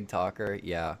really big talker,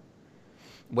 yeah.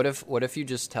 What if you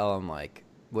just tell them like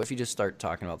what if you just start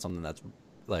talking about something that's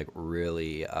like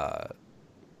really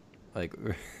like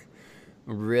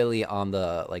really on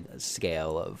the like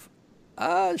scale of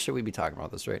should we be talking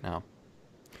about this right now?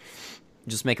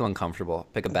 Just make them uncomfortable.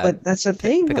 But that's the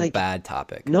thing, Pick a like bad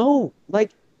topic. no,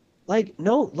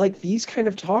 no, like these kind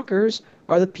of talkers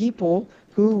are the people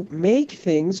who make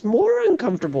things more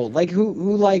uncomfortable. Like who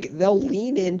like they'll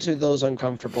lean into those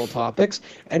uncomfortable topics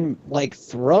and like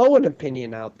throw an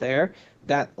opinion out there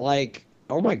that like,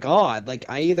 oh my God, like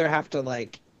I either have to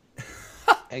like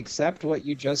accept what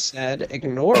you just said,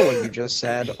 ignore what you just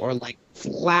said, or like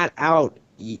flat out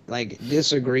like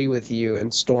disagree with you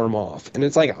and storm off. And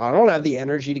it's like I don't have the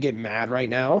energy to get mad right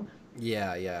now.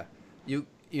 Yeah, yeah.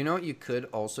 You know what you could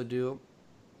also do?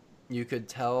 You could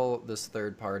tell this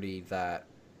third party that,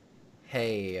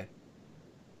 hey,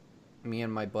 me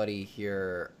and my buddy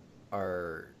here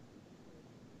are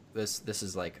this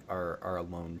is like our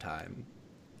alone time.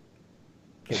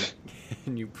 Can,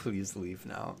 can you please leave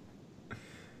now?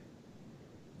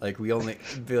 Like we only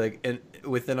be like and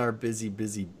within our busy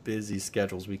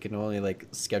schedules, we can only like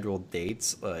schedule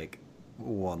dates like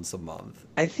once a month.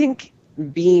 I think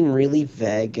being really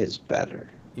vague is better.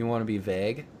 You want to be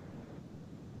vague?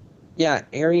 Yeah,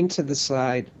 erring to the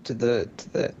side to the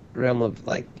realm of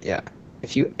like, yeah,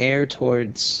 if you err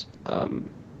towards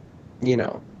you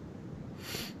know,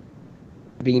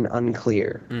 being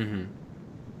unclear, Mm-hmm.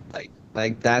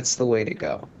 like that's the way to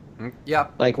go. Yeah.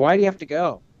 Like, why do you have to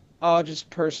go? Oh, just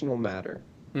personal matter.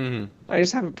 Mm-hmm. I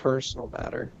just have a personal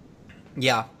matter.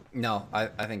 Yeah. No, I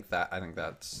think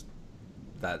that's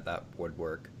that would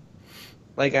work.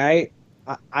 Like I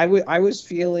was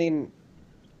feeling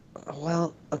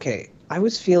well, okay. I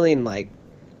was feeling like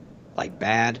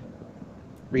bad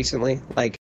recently.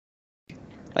 Like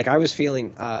I was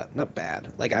feeling not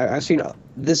bad. Like I was feeling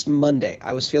this Monday,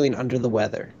 I was feeling under the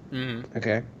weather. Mm-hmm.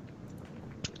 Okay.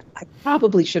 I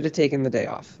probably should have taken the day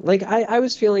off. Like I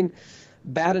was feeling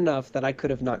bad enough that I could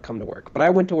have not come to work, but I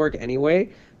went to work anyway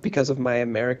because of my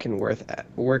American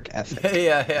work ethic.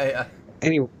 Yeah, yeah, yeah.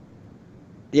 Anyway,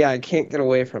 yeah, I can't get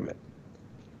away from it.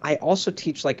 I also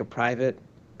teach like a private.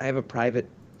 I have a private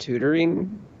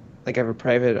tutoring, like I have a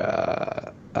private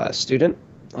student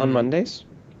on Mm-hmm. Mondays,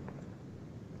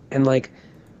 and like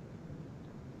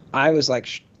I was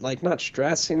like not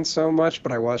stressing so much,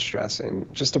 but I was stressing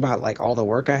just about like all the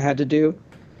work I had to do.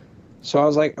 So I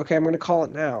was like, okay, I'm gonna call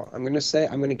it now. I'm gonna say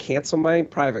I'm gonna cancel my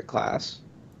private class,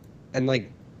 and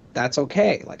like that's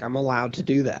okay. Like I'm allowed to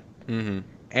do that. Mm-hmm.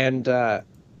 And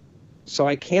so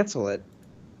I cancel it,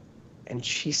 and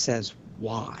she says,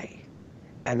 "Why?"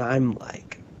 And I'm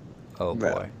like, Oh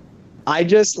bro, boy. I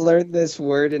just learned this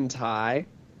word in Thai.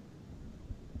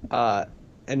 Uh,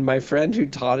 and my friend who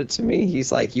taught it to me,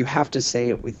 he's like, you have to say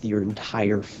it with your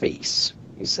entire face.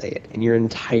 You say it and your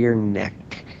entire neck.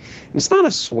 And it's not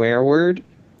a swear word,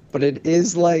 but it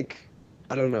is like,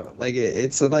 I don't know, like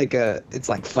it's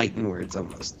like fighting words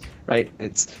almost, right?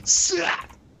 It's "Sah!"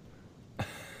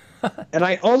 And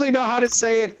I only know how to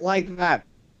say it like that.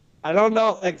 I don't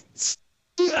know, like "Sah!"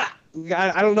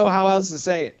 I don't know how else to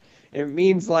say it. It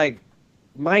means like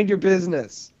mind your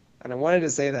business. And I wanted to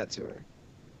say that to her.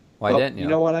 Why But didn't you you?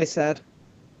 know what I said?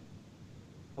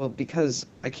 Well, because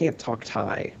I can't talk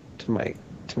Thai to my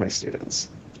students.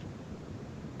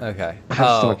 Okay. I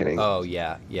have to talk Oh, in English. oh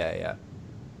yeah, yeah,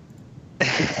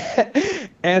 yeah.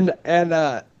 And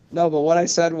no, but what I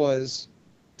said was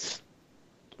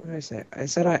what did I say? I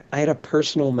said I had a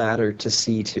personal matter to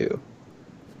see to.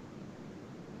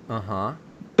 Uh-huh.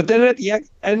 But then at the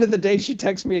end of the day, she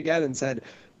texted me again and said,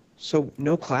 "So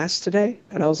no class today?"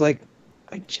 And I was like,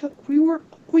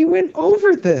 we went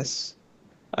over this."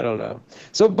 I don't know.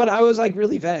 So, but I was like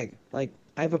really vague. Like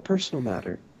I have a personal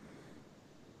matter.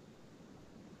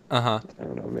 Uh-huh. I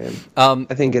don't know, man. Um,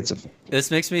 I think it's a this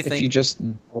makes me if you think just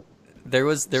don't there say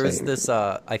was anything. this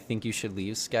I Think You Should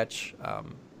Leave sketch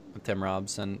with Tim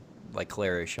Robinson, like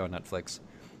hilarious show on Netflix.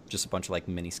 Just a bunch of like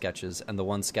mini sketches, and the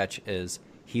one sketch is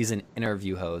he's an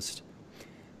interview host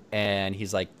and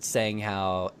he's like saying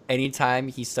how anytime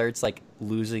he starts like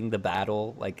losing the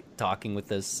battle, like talking with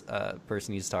this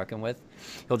person he's talking with,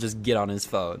 he'll just get on his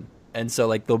phone. And so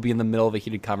like they'll be in the middle of a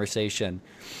heated conversation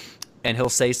and he'll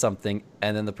say something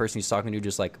and then the person he's talking to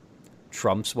just like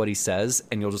trumps what he says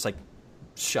and you'll just like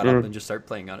shut up and just start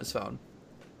playing on his phone.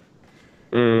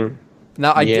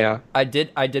 Now I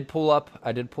did pull up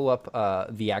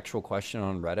the actual question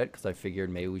on Reddit because I figured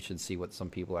maybe we should see what some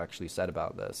people actually said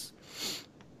about this.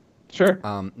 Sure.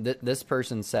 This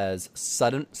person says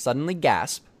suddenly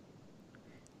gasp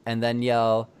and then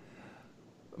yell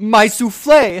 "My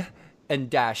souffle" and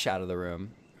dash out of the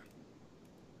room.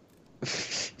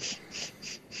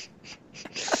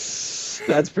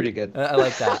 That's pretty good. I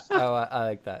like that. I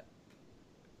like that.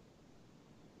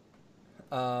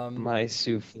 My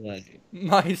souffle.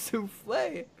 My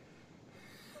souffle.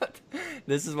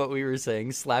 This is what we were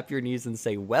saying. Slap your knees and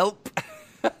say "Welp."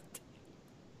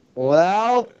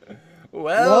 Well,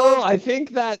 Well, no, I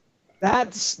think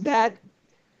that's that.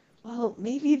 Well,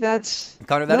 maybe that's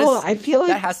Connor, I feel like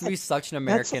that has to be such an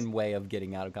American way of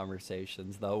getting out of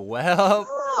conversations, though. Well,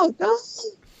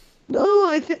 no,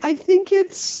 I think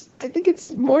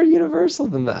it's more universal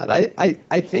than that.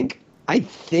 I think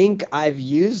I've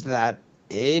used that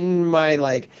in my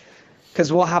like,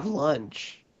 because we'll have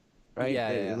lunch, right?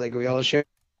 Yeah. Like we all share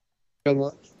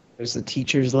lunch. There's the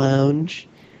teacher's lounge,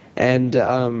 and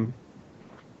we're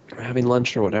having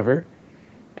lunch or whatever,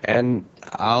 and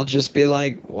I'll just be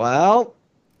like, well,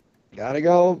 gotta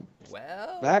go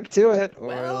back to it,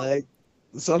 or like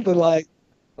something like,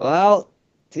 well,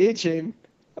 teaching,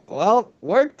 well,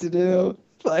 work to do.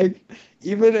 Like,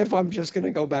 even if I'm just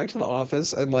gonna go back to the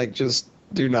office and like just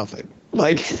do nothing,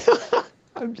 like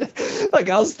I'm just like,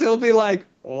 I'll still be like,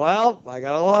 well, I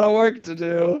got a lot of work to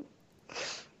do.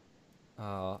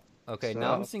 Oh, okay. So,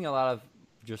 now I'm seeing a lot of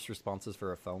just responses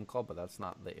for a phone call, but that's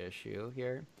not the issue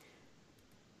here.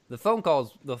 The phone call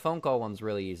one's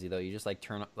really easy though. You just like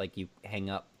you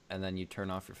hang up and then you turn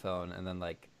off your phone and then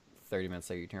like 30 minutes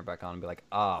later you turn it back on and be like,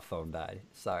 phone died.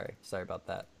 Sorry about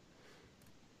that.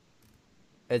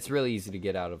 It's really easy to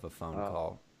get out of a phone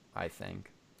call, I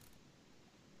think.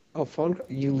 Oh, phone call?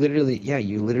 You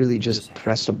literally just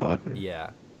press a button.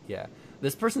 Yeah.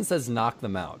 This person says knock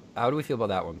them out. How do we feel about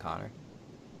that one, Connor?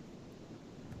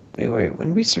 Wait, when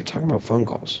did we start talking about phone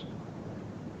calls?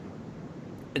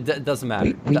 It doesn't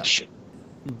matter.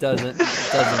 Doesn't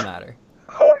matter.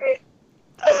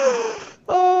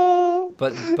 Oh,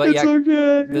 but yeah,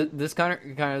 okay. This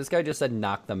guy just said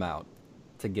knock them out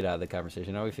to get out of the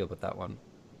conversation. How do we feel about that one?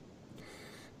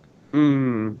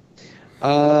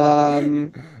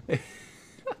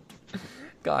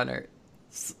 Connor,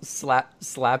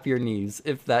 slap your knees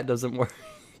if that doesn't work.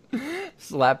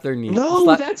 Slap their knees.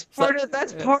 No, that's part of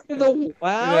the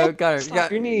wow. No, Connor, slap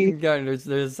your knee. Connor, there's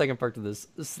a second part to this.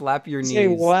 Slap your knees. Say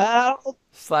wow.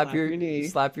 Slap your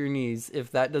knees. Slap your knees.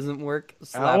 If that doesn't work,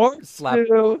 slap.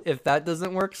 If that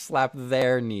doesn't work, slap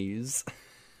their knees.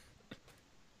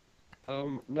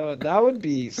 No, that would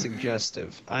be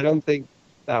suggestive. I don't think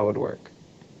that would work.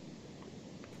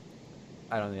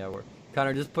 I don't think that would work.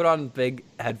 Connor, just put on big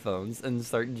headphones and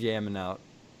start jamming out.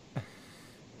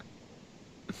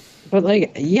 But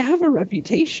like, you have a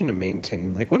reputation to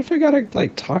maintain. Like, what if I gotta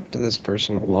like talk to this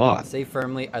person a lot? Say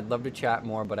firmly, I'd love to chat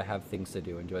more, but I have things to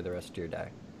do. Enjoy the rest of your day.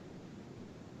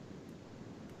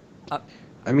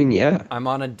 I mean, yeah. I'm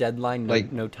on a deadline.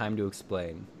 No time to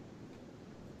explain.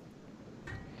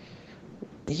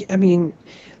 I mean,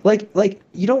 like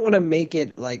you don't want to make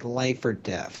it like life or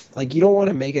death. Like, you don't want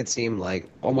to make it seem like,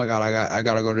 oh my god, I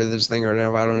gotta go do this thing, or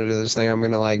if I don't do this thing, I'm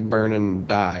gonna like burn and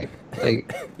die.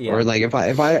 Like, yeah. Or like if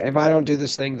I don't do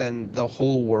this thing, then the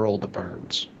whole world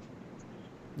burns.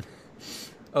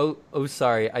 Oh,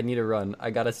 sorry, I need to run. I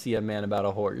gotta see a man about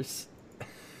a horse.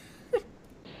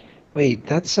 Wait,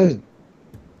 that's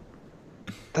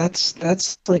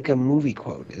like a movie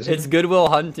quote, isn't it? It's Good Will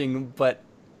Hunting, but.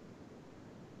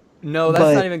 No,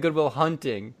 that's not even Good Will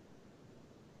Hunting.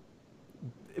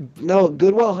 No,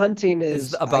 Good Will Hunting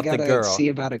is about the girl. I gotta see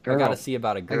about a girl. I gotta see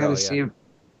about a girl. I gotta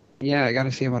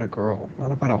see about a girl,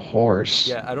 not about a horse.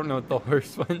 Yeah, I don't know what the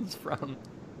horse one's from.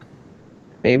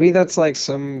 Maybe that's like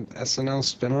some SNL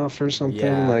spinoff or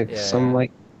something,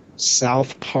 like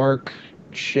South Park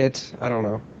shit. I don't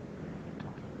know.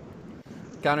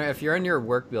 Connor, if you're in your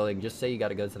work building, just say you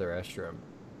gotta go to the restroom.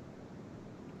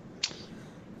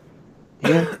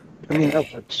 Yeah. I mean,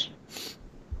 that works.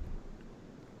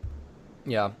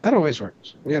 Yeah. That always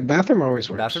works. Yeah, bathroom always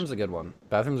works. Bathroom's a good one.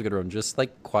 Just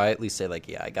like quietly say like,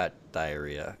 yeah, I got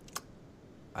diarrhea.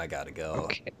 I gotta go.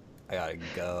 Okay. I gotta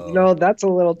go. No, that's a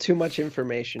little too much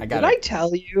information. Did I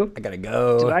tell you? I gotta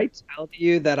go. Did I tell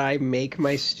you that I make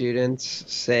my students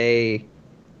say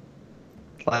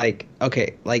Like,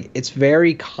 okay, like it's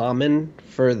very common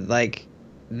for like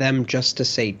them just to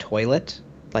say toilet.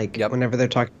 Like Yep. whenever they're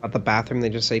talking about the bathroom, they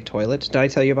just say toilet. Did I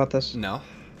tell you about this? No.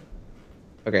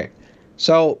 Okay.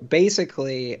 So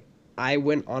basically, I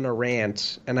went on a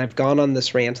rant, and I've gone on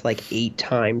this rant like 8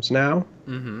 times now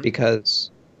Mm-hmm.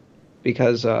 because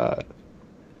because I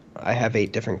have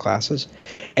 8 different classes,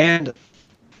 and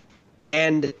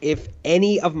if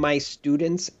any of my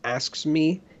students asks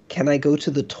me, "Can I go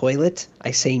to the toilet?"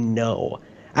 I say no.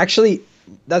 Actually,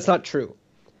 that's not true.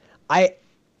 I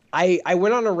I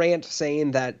went on a rant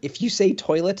saying that if you say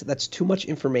toilet, that's too much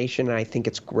information and I think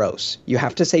it's gross. You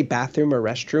have to say bathroom or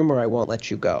restroom or I won't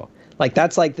let you go. Like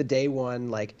that's like the day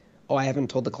one, like, oh, I haven't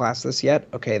told the class this yet.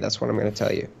 Okay, that's what I'm going to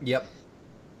tell you. Yep.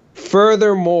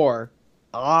 Furthermore,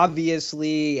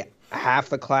 obviously half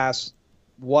the class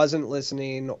wasn't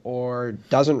listening or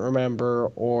doesn't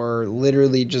remember or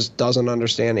literally just doesn't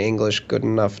understand English good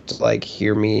enough to like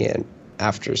hear me and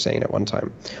after saying it one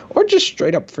time or just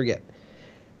straight up forget.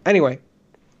 Anyway,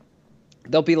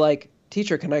 they'll be like,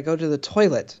 "Teacher, can I go to the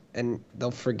toilet?" And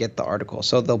they'll forget the article.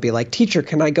 So they'll be like, "Teacher,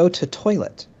 can I go to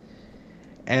toilet?"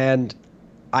 And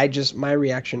my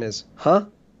reaction is, "Huh?"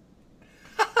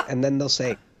 And then they'll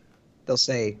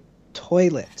say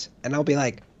toilet. And I'll be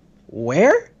like,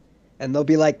 "Where?" And they'll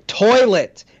be like,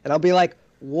 "Toilet." And I'll be like,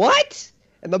 "What?"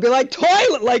 And they'll be like,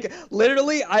 "Toilet." Like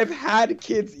literally I've had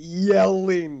kids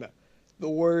yelling the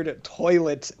word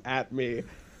toilet at me.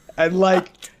 And like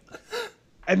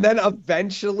and then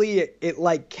eventually it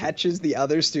like catches the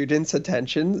other students'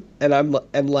 attention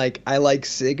and like I like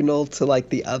signal to like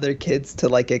the other kids to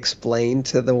like explain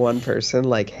to the one person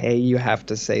like, "Hey, you have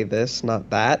to say this, not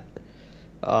that."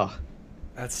 Oh,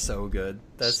 That's so good.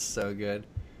 That's so good.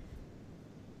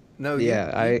 No,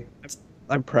 yeah, you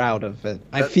I'm proud of it.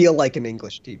 I that feel like an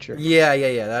English teacher. yeah.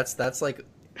 That's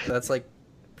like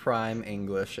prime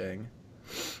Englishing.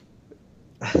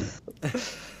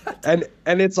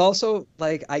 And it's also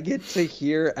like I get to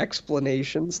hear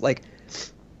explanations like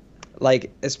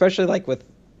especially like with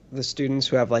the students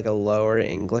who have like a lower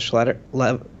English level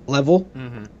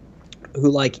Mm-hmm. who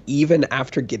like even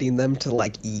after getting them to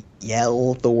like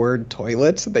yell the word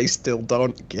toilet, they still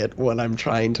don't get what I'm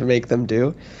trying to make them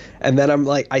do. And then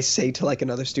I say to like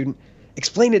another student,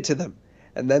 explain it to them.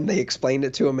 And then they explain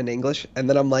it to them in English. And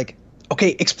then I'm like,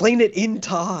 okay, explain it in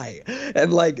Thai.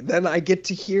 And like, then I get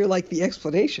to hear like the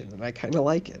explanation and I kind of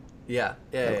like it. Yeah,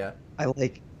 yeah, yeah. I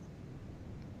like,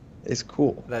 it's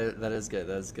cool. That is good.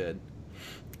 That is good.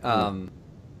 Mm. Um,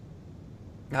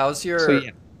 how's So your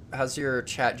yeah. how's your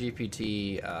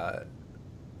ChatGPT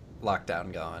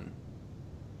lockdown going?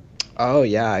 Oh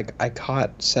yeah, I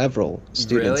caught several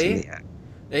students in Really? the act.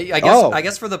 I Oh,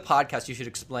 guess for the podcast you should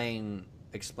explain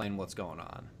what's going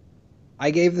on.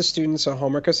 I gave the students a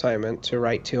homework assignment to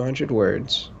write 200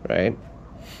 words, right?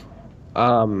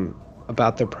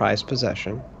 About their prized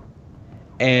possession.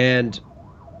 And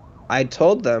I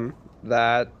told them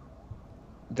that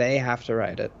they have to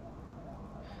write it.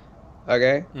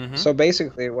 Okay? Mm-hmm. So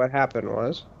basically what happened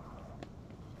was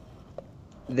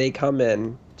they come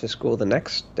in to school the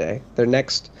next day. The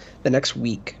next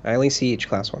week. I only see each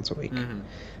class once a week. Mm-hmm.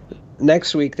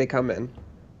 Next week they come in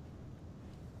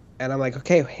and I'm like,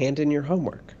 "Okay, hand in your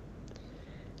homework."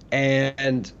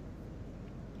 And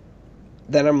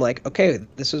then I'm like, "Okay,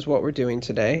 this is what we're doing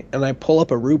today." And I pull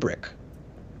up a rubric.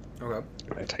 Okay.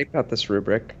 I type out this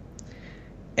rubric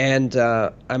and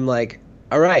I'm like,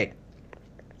 "All right."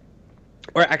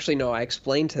 Or actually, no, I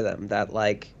explained to them that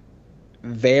like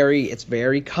it's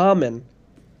very common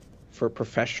for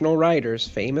professional writers,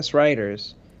 famous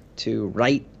writers, to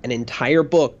write an entire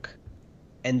book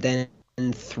and then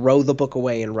throw the book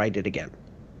away and write it again.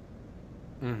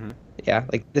 Mm-hmm. Yeah,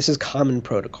 like this is common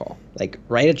protocol. Like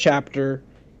write a chapter,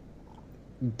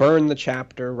 burn the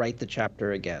chapter, write the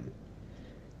chapter again.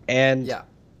 And Yeah.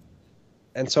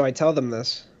 so I tell them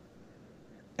this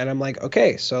and I'm like,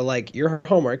 "Okay, so like your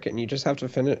homework and you just have to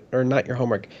finish or not your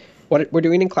homework. What we're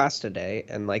doing in class today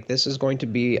and like this is going to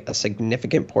be a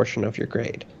significant portion of your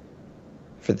grade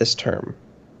for this term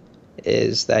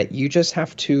is that you just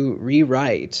have to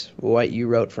rewrite what you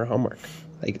wrote for homework.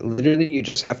 Like literally you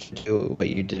just have to do what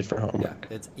you did for Yeah. homework."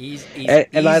 It's easy,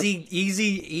 And I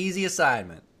easy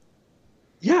assignment.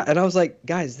 yeah, and I was like,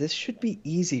 "Guys, this should be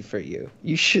easy for you.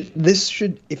 This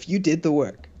should if you did the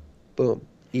work, boom,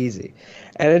 easy."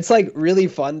 And it's like really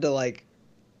fun to like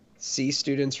see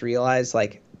students realize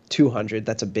like 200,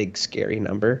 that's a big scary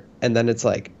number. And then it's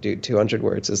like, dude, 200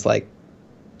 words is like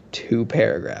 2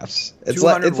 paragraphs.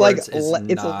 200 It's like words is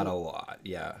not a lot.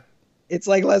 Yeah. it's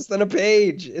like less than a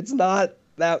page. It's not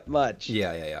that much.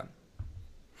 Yeah, yeah,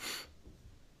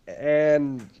 yeah.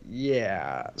 And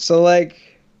yeah. So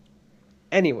like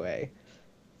anyway,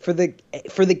 for the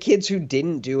for the kids who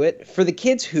didn't do it, for the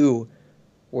kids who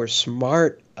were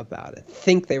smart about it,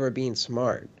 think they were being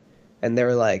smart, and they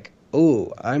were like,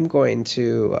 "Oh, I'm going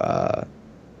to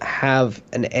have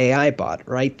an AI bot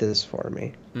write this for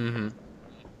me." Mm-hmm.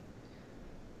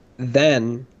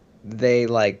 Then they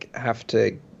like have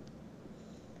to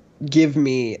give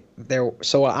me their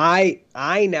so I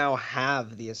now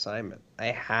have the assignment. I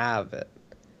have it.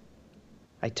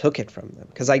 I took it from them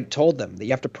because I told them that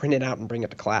you have to print it out and bring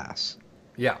it to class.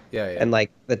 Yeah, yeah, yeah. And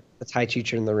like the Thai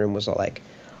teacher in the room was all like,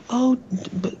 "Oh,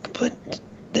 but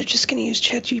they're just gonna use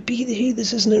ChatGPT.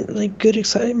 This isn't a like good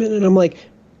assignment." And I'm like,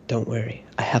 "Don't worry,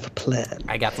 I have a plan."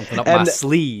 I got something up my And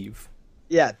sleeve.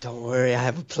 yeah, don't worry, I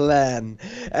have a plan.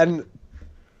 And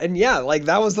and yeah, like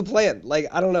that was the plan. Like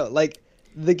I don't know, like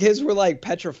the kids were like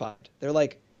petrified. They're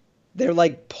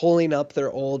like pulling up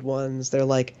their old ones. They're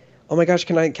like, "Oh my gosh,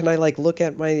 can I like look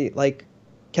at my like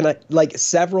can I like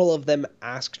several of them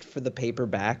asked for the paper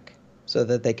back so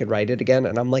that they could write it again?"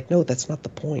 And I'm like, "No, that's not the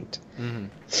point." Mm-hmm.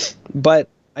 But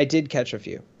I did catch a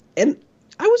few. And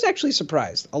I was actually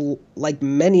surprised. Like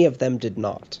many of them did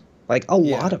not. Like a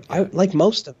lot Yeah, of I yeah. like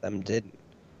most of them didn't.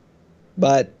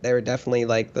 But there were definitely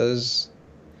like those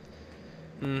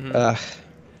Mm-hmm. uh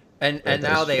were And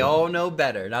now those they few. all know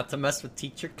better not to mess with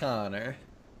Teacher Connor.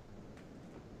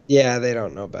 Yeah, they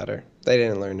don't know better. They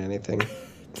didn't learn anything.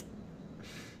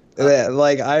 Uh,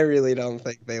 Like I really don't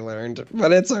think they learned,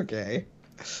 but it's okay.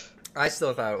 I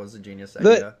still thought it was a genius The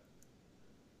idea.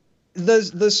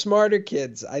 the smarter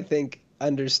kids, I think,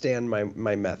 understand my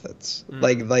methods. Mm-hmm.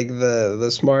 Like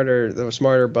the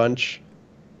smarter bunch.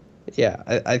 Yeah,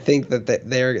 I think that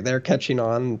they're catching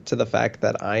on to the fact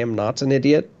that I am not an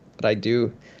idiot, but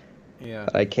Yeah.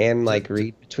 that I can Just, like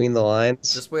read between the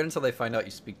lines. just wait until they find out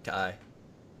you speak Thai.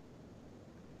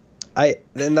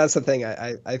 And that's the thing.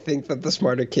 I think that the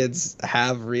smarter kids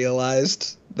have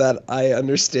realized that I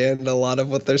understand a lot of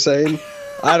what they're saying.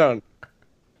 I don't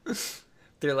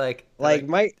They're like like,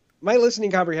 my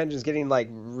listening comprehension is getting like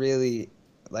really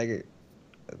like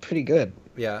pretty good.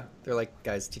 yeah. They're like,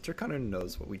 guys, Teacher Connor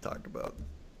knows what we talk about.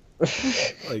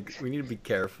 Like, we need to be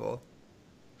careful.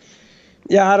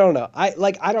 Yeah, I don't know. I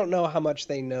don't know how much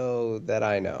they know that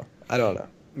I know. I don't know.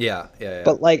 Yeah, yeah, yeah.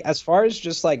 But like as far as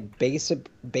just like basic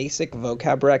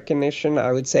vocab recognition,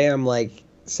 I would say I'm like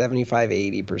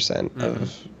 75-80% Mm-hmm.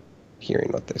 of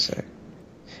hearing what they say.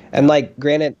 And Yeah. like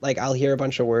granted, like I'll hear a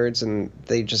bunch of words and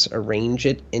they just arrange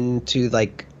it into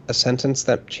like a sentence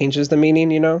that changes the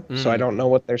meaning, you know? So I Mm-hmm. don't know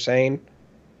what they're saying.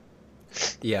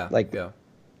 Yeah, Like, yeah.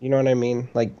 you know what I mean?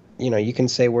 Like, you can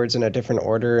say words in a different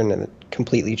order and it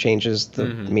completely changes the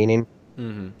Mm-hmm. meaning.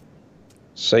 Mm-hmm.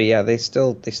 So yeah, they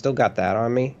still got that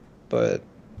on me, but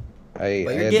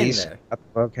But I you're at getting least there. got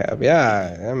the vocab.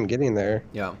 Yeah, I'm getting there.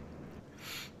 Yeah.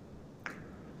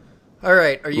 All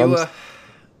right. Mum's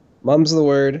mum's the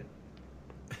word.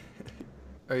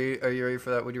 Are you ready for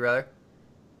that? Would you rather?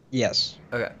 Yes.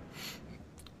 Okay.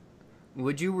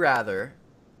 Would you rather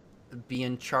be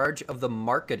in charge of the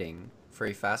marketing for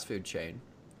a fast food chain?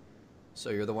 So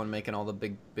you're the one making all the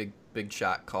big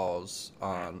shot calls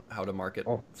on how to market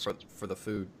Oh, for the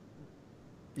food.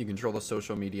 You control the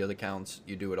social media accounts.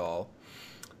 You do it all.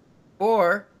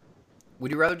 Or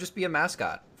would you rather just be a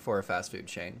mascot for a fast food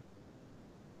chain?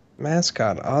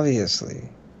 mascot, obviously.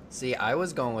 See, I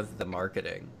was going with the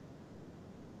marketing.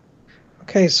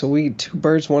 Okay, so we two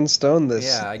birds, one stone. This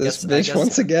Yeah, this bitch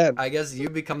once again. I guess you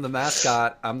become the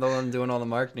mascot. I'm the one doing all the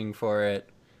marketing for it.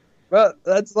 Well,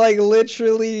 that's like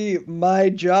literally my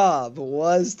job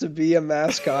was to be a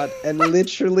mascot, and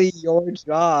literally your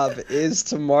job is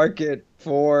to market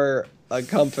for a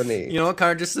company. You know what,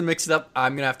 Connor? Just to mix it up,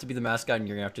 I'm gonna have to be the mascot, and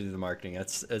you're gonna have to do the marketing.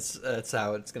 That's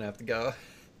how it's gonna have to go.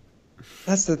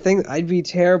 That's the thing. I'd be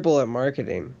terrible at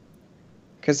marketing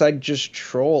because I'd just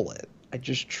troll it. I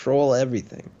just troll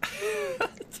everything.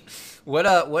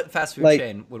 What fast food Like,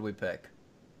 chain would we pick?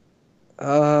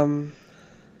 um,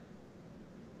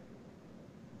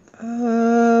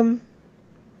 um,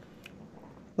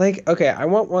 like, okay, I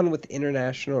want one with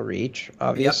international reach,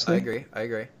 Yep, I obviously. agree. I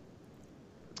agree.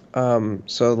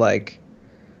 So like,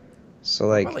 so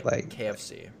What about like, like like,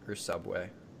 KFC or Subway?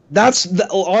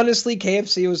 honestly,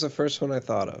 KFC was the first one I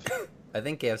thought of. I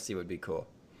think KFC would be cool.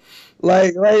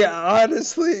 Like,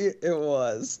 honestly, it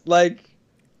was like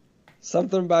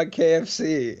something about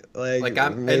KFC, like Like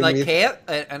I'm and made like me. KF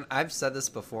and I've said this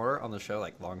before on the show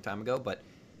like a long time ago, but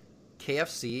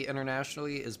KFC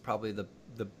internationally is probably the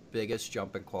biggest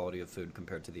jump in quality of food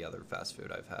compared to the other fast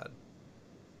food I've had.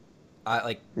 I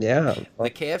like Yeah, the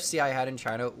KFC I had in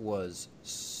China was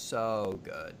so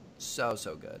good.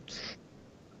 So good.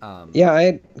 Yeah, I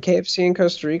had KFC in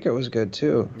Costa Rica was good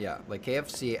too. Yeah, like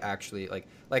KFC actually like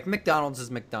McDonald's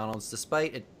is McDonald's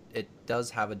despite it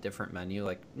does have a different menu.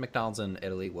 Like McDonald's in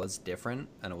Italy was different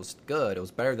and it was good. It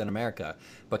was better than America.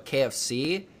 But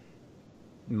KFC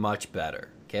much better.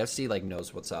 KFC like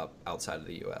knows what's up outside of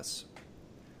the US.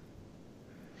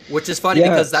 Which is funny Yeah,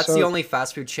 because that's the so only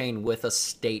fast food chain with a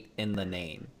state in the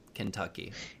name,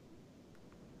 Kentucky.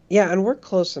 yeah, and we're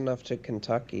close enough to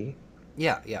Kentucky.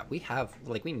 Yeah, we have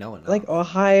like we know Like enough.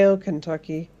 Ohio,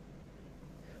 Kentucky.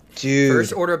 First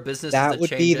Dude, order of business is to that would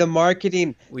be change the it.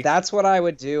 marketing. We That's what I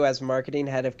would do as marketing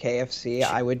head of KFC.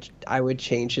 ch- I would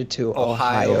change it to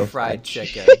Ohio Ohio fried Fried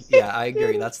chicken. Yeah, I agree.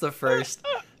 Chicken. That's the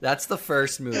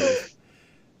first move.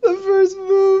 The first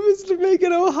move is to make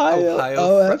it Ohio Ohio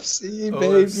fr- OFC,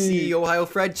 OFC baby. Ohio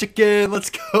fried chicken. Let's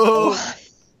go. Ohio.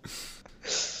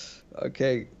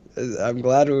 Okay, I'm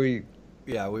glad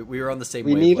Yeah, we were on the same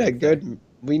we need a wavelength there. good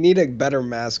we need a better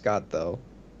mascot though.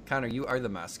 Connor, you are the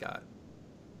mascot.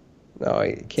 No,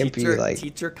 it can't be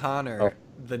Teacher oh, Connor,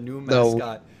 the new no,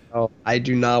 mascot. no, I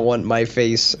do not want my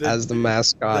face The as the the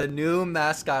mascot. new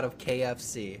mascot of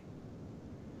KFC.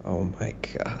 Oh my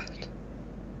god.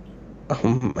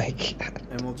 Oh my god.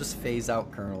 And we'll just phase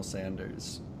out Colonel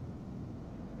Sanders.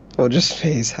 We'll just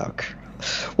phase out.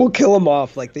 We'll kill him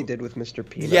off like they did with Mr. Yeah,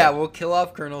 Peanut. we'll kill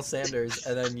off Colonel Sanders,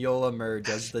 and then you'll emerge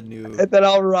as the new. And then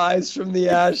I'll rise from the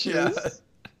Yeah. ashes.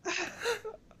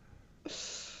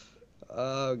 Oh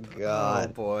Oh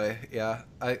god. boy, yeah.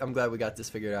 I'm glad we got this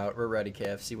figured out. We're ready,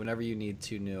 KFC. Whenever you need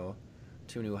two new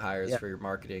hires Yeah. for your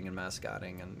marketing and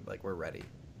mascotting, and like we're ready.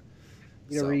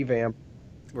 Need a So revamp.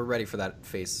 we're ready for that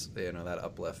that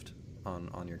uplift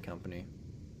on your company.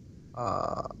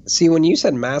 See, when you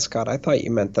said mascot, I thought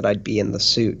you meant that I'd be in the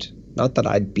suit, not that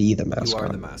I'd be the You are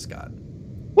mascot. the mascot.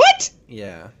 What?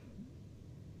 Yeah,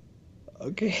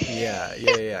 Okay.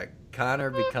 yeah. Connor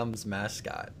becomes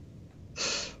mascot.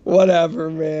 Whatever,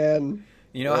 man.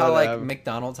 You know how like Whatever.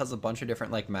 McDonald's has a bunch of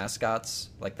different like mascots,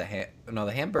 like the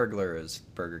Hamburglar is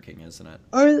Burger King, isn't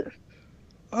it?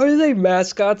 Are they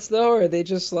mascots though, or are they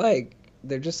just like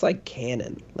they're just like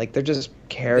canon? Like they're just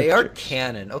They are characters.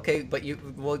 canon, okay, but you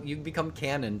become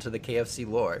canon to the KFC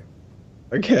lore.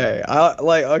 Okay,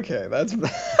 okay, that's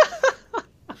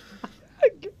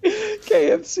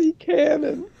KFC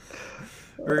canon.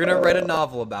 We're gonna write a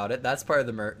novel about it. That's part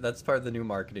of that's part of the new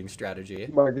marketing strategy.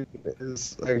 Market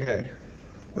is okay.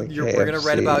 The We're gonna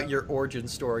write KFC. about your origin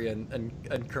story and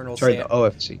Sorry, the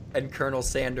OFC. Colonel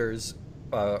Sanders'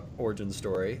 origin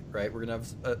story, right? We're gonna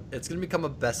have it's gonna become a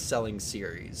best-selling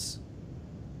series,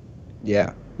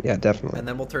 Yeah, definitely. and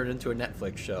then we'll turn it into a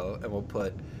Netflix show, and we'll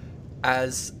put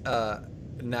as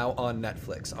now on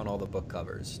Netflix on all the book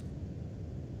covers.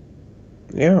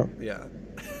 Yeah. Yeah.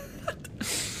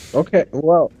 Okay.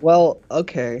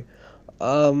 Okay.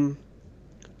 Um,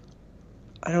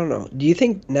 I don't know. Do you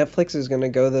think Netflix is gonna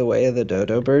go the way of the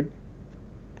dodo bird?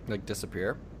 Like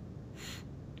disappear.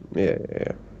 Yeah.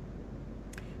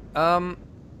 Um,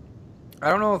 I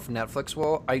don't know if Netflix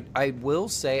will. I will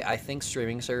say I think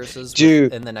streaming services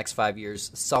Dude, in the next 5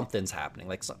 years something's happening.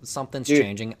 Like something's dude,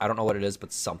 changing. I don't know what it is,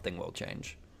 but something will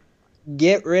change.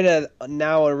 get rid of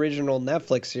now original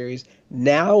Netflix series.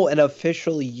 Now an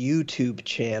official YouTube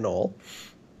channel.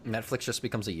 Netflix just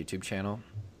becomes a YouTube channel.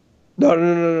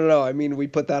 No. I mean, we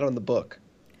put that on the book.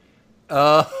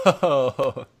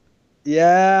 Oh,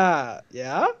 Yeah.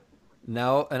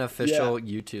 now an official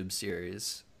YouTube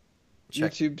series.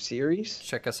 YouTube series.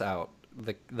 Check us out.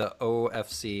 The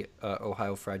OFC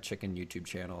Ohio Fried Chicken YouTube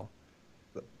channel.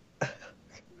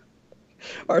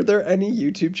 Are there any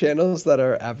YouTube channels that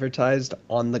are advertised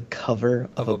on the cover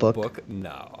of a book?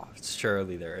 No,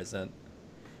 surely there isn't.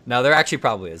 No, there actually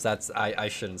probably is. I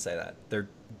shouldn't say that. There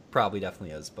probably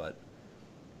definitely is, but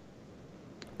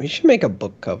We should make a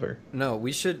book cover. no,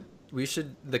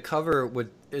 the cover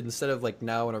would, instead of like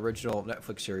now an original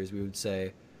Netflix series, we would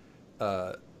say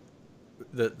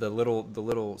the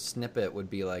little snippet would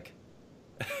be like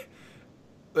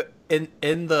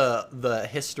in the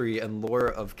history and lore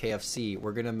of KFC,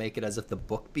 we're gonna make it as if the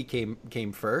book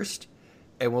came first,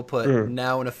 and we'll put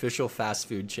now an official fast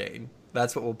food chain.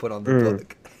 That's what we'll put on the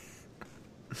book.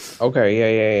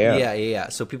 Okay, yeah. Yeah.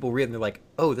 So people read and they're like,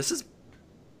 oh, this is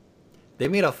they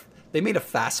made a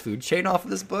fast food chain off of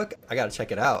this book. I gotta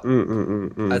check it out.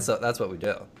 That's what we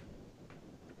do.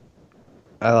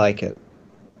 I like it.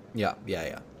 Yeah.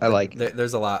 I like it.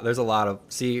 There's a lot of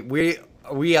see we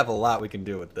have a lot we can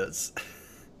do with this.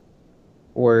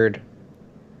 Word.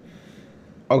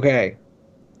 Okay.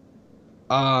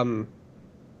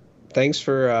 Thanks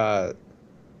for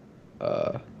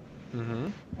Mm-hmm.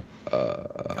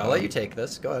 I'll let you take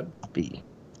this. Go ahead. B.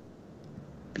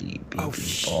 B, B, Oh,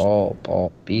 B,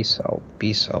 ball, B cell,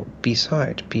 B cell, B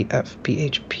side, BF,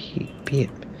 BHP, B,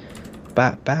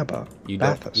 Baba, You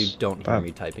Bathus, don't hear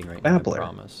me typing right now, I Babbler,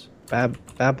 promise.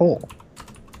 Babble,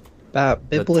 The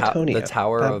Bibliotonia,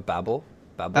 Tower of Babel?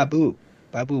 Babu,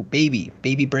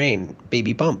 baby brain,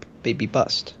 baby bump, baby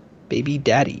bust, baby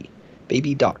daddy,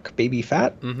 baby doc, baby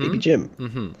fat, baby Jim,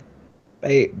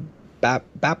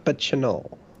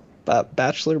 Bapachinal,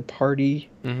 bachelor party,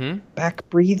 back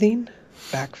breathing,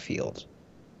 backfield,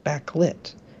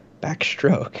 backlit,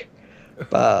 backstroke,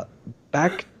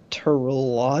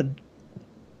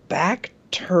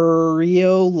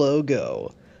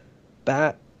 bacteriologo,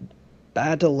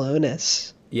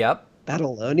 Badalonis, Yep.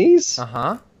 Badalonis,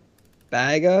 Uh-huh.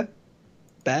 Bagwig,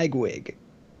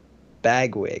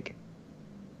 Bagwig.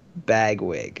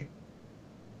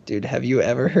 Dude, have you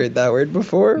ever heard that word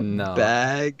before? No.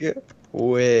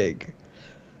 Bagwig.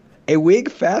 A wig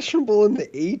fashionable in the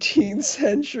 18th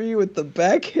century with the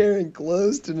back hair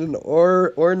enclosed in an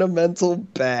ornamental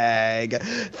bag.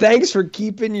 Thanks for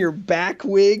keeping your back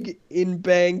wig in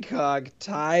Bangkok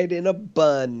tied in a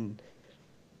bun.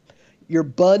 Your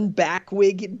bun back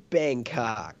wig in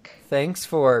Bangkok. Thanks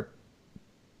for...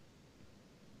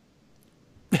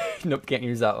 Nope, can't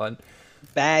use that one.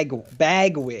 Bag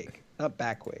wig. Not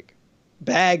back wig.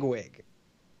 Bag wig.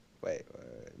 Wait,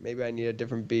 maybe I need a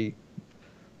different B.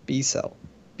 B cell.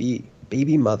 B.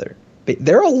 Baby mother.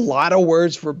 There are a lot of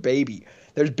words for baby.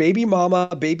 There's baby mama,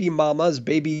 baby mamas,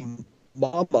 baby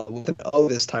mama with an O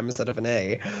this time instead of an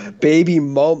A. Baby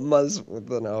mamas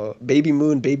with an O. Baby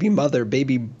moon, baby mother,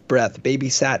 baby breath, baby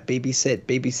sat, baby sit,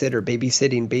 babysitter,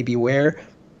 babysitting, baby where.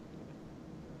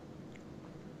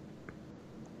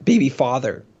 Baby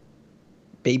father.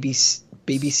 Baby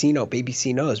Cino, baby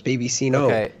C-nose, baby C-no,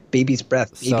 Okay. baby's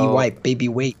breath, baby wipe, baby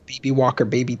weight, baby walker,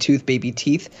 baby tooth, baby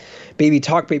teeth, baby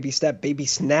talk, baby step, baby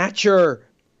snatcher,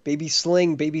 baby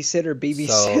sling, babysitter, baby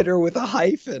sitter with a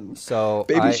hyphen,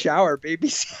 baby shower, baby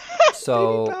baby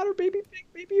powder, baby pig,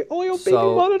 baby oil, baby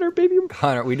monitor, baby...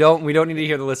 Connor, we don't need to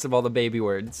hear the list of all the baby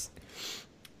words.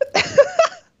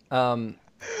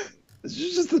 This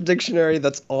is just the dictionary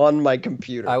that's on my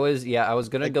computer. I was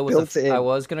gonna go with a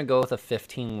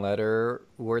 15-letter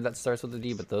word that starts with a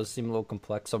D, but those seem a little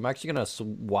complex. So I'm actually gonna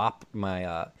swap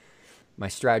my my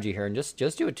strategy here and just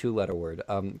do a 2-letter word.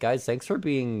 Guys, thanks for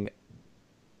being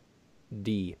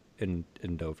D in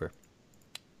Dover.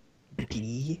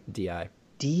 D? D-I.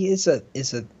 D is a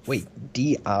wait,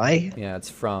 D-I? Yeah, it's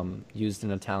from, used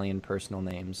in Italian personal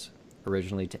names,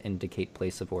 originally to indicate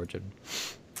place of origin.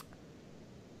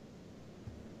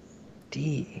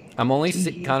 D.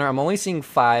 Connor, I'm only seeing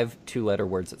 5 2-letter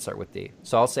words that start with D.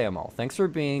 So I'll say them all. Thanks for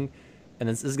being, and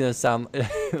this is going to sound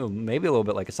maybe a little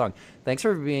bit like a song. Thanks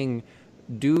for being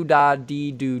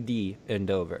do-da-dee-do-dee in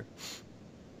Dover.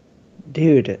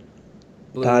 Dude.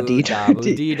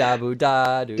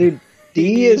 Da-dee-da-boo-dee-da-boo-da-doo. Dude,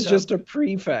 D is just a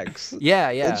prefix.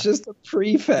 Yeah. It's just a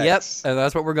prefix. Yep, and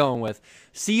that's what we're going with.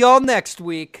 See y'all next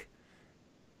week.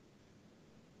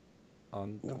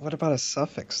 What about a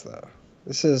suffix, though?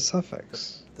 This is a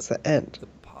suffix. It's the end. The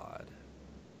pod.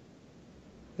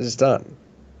 This is done.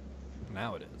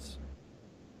 Now it is.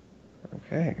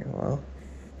 Okay, well...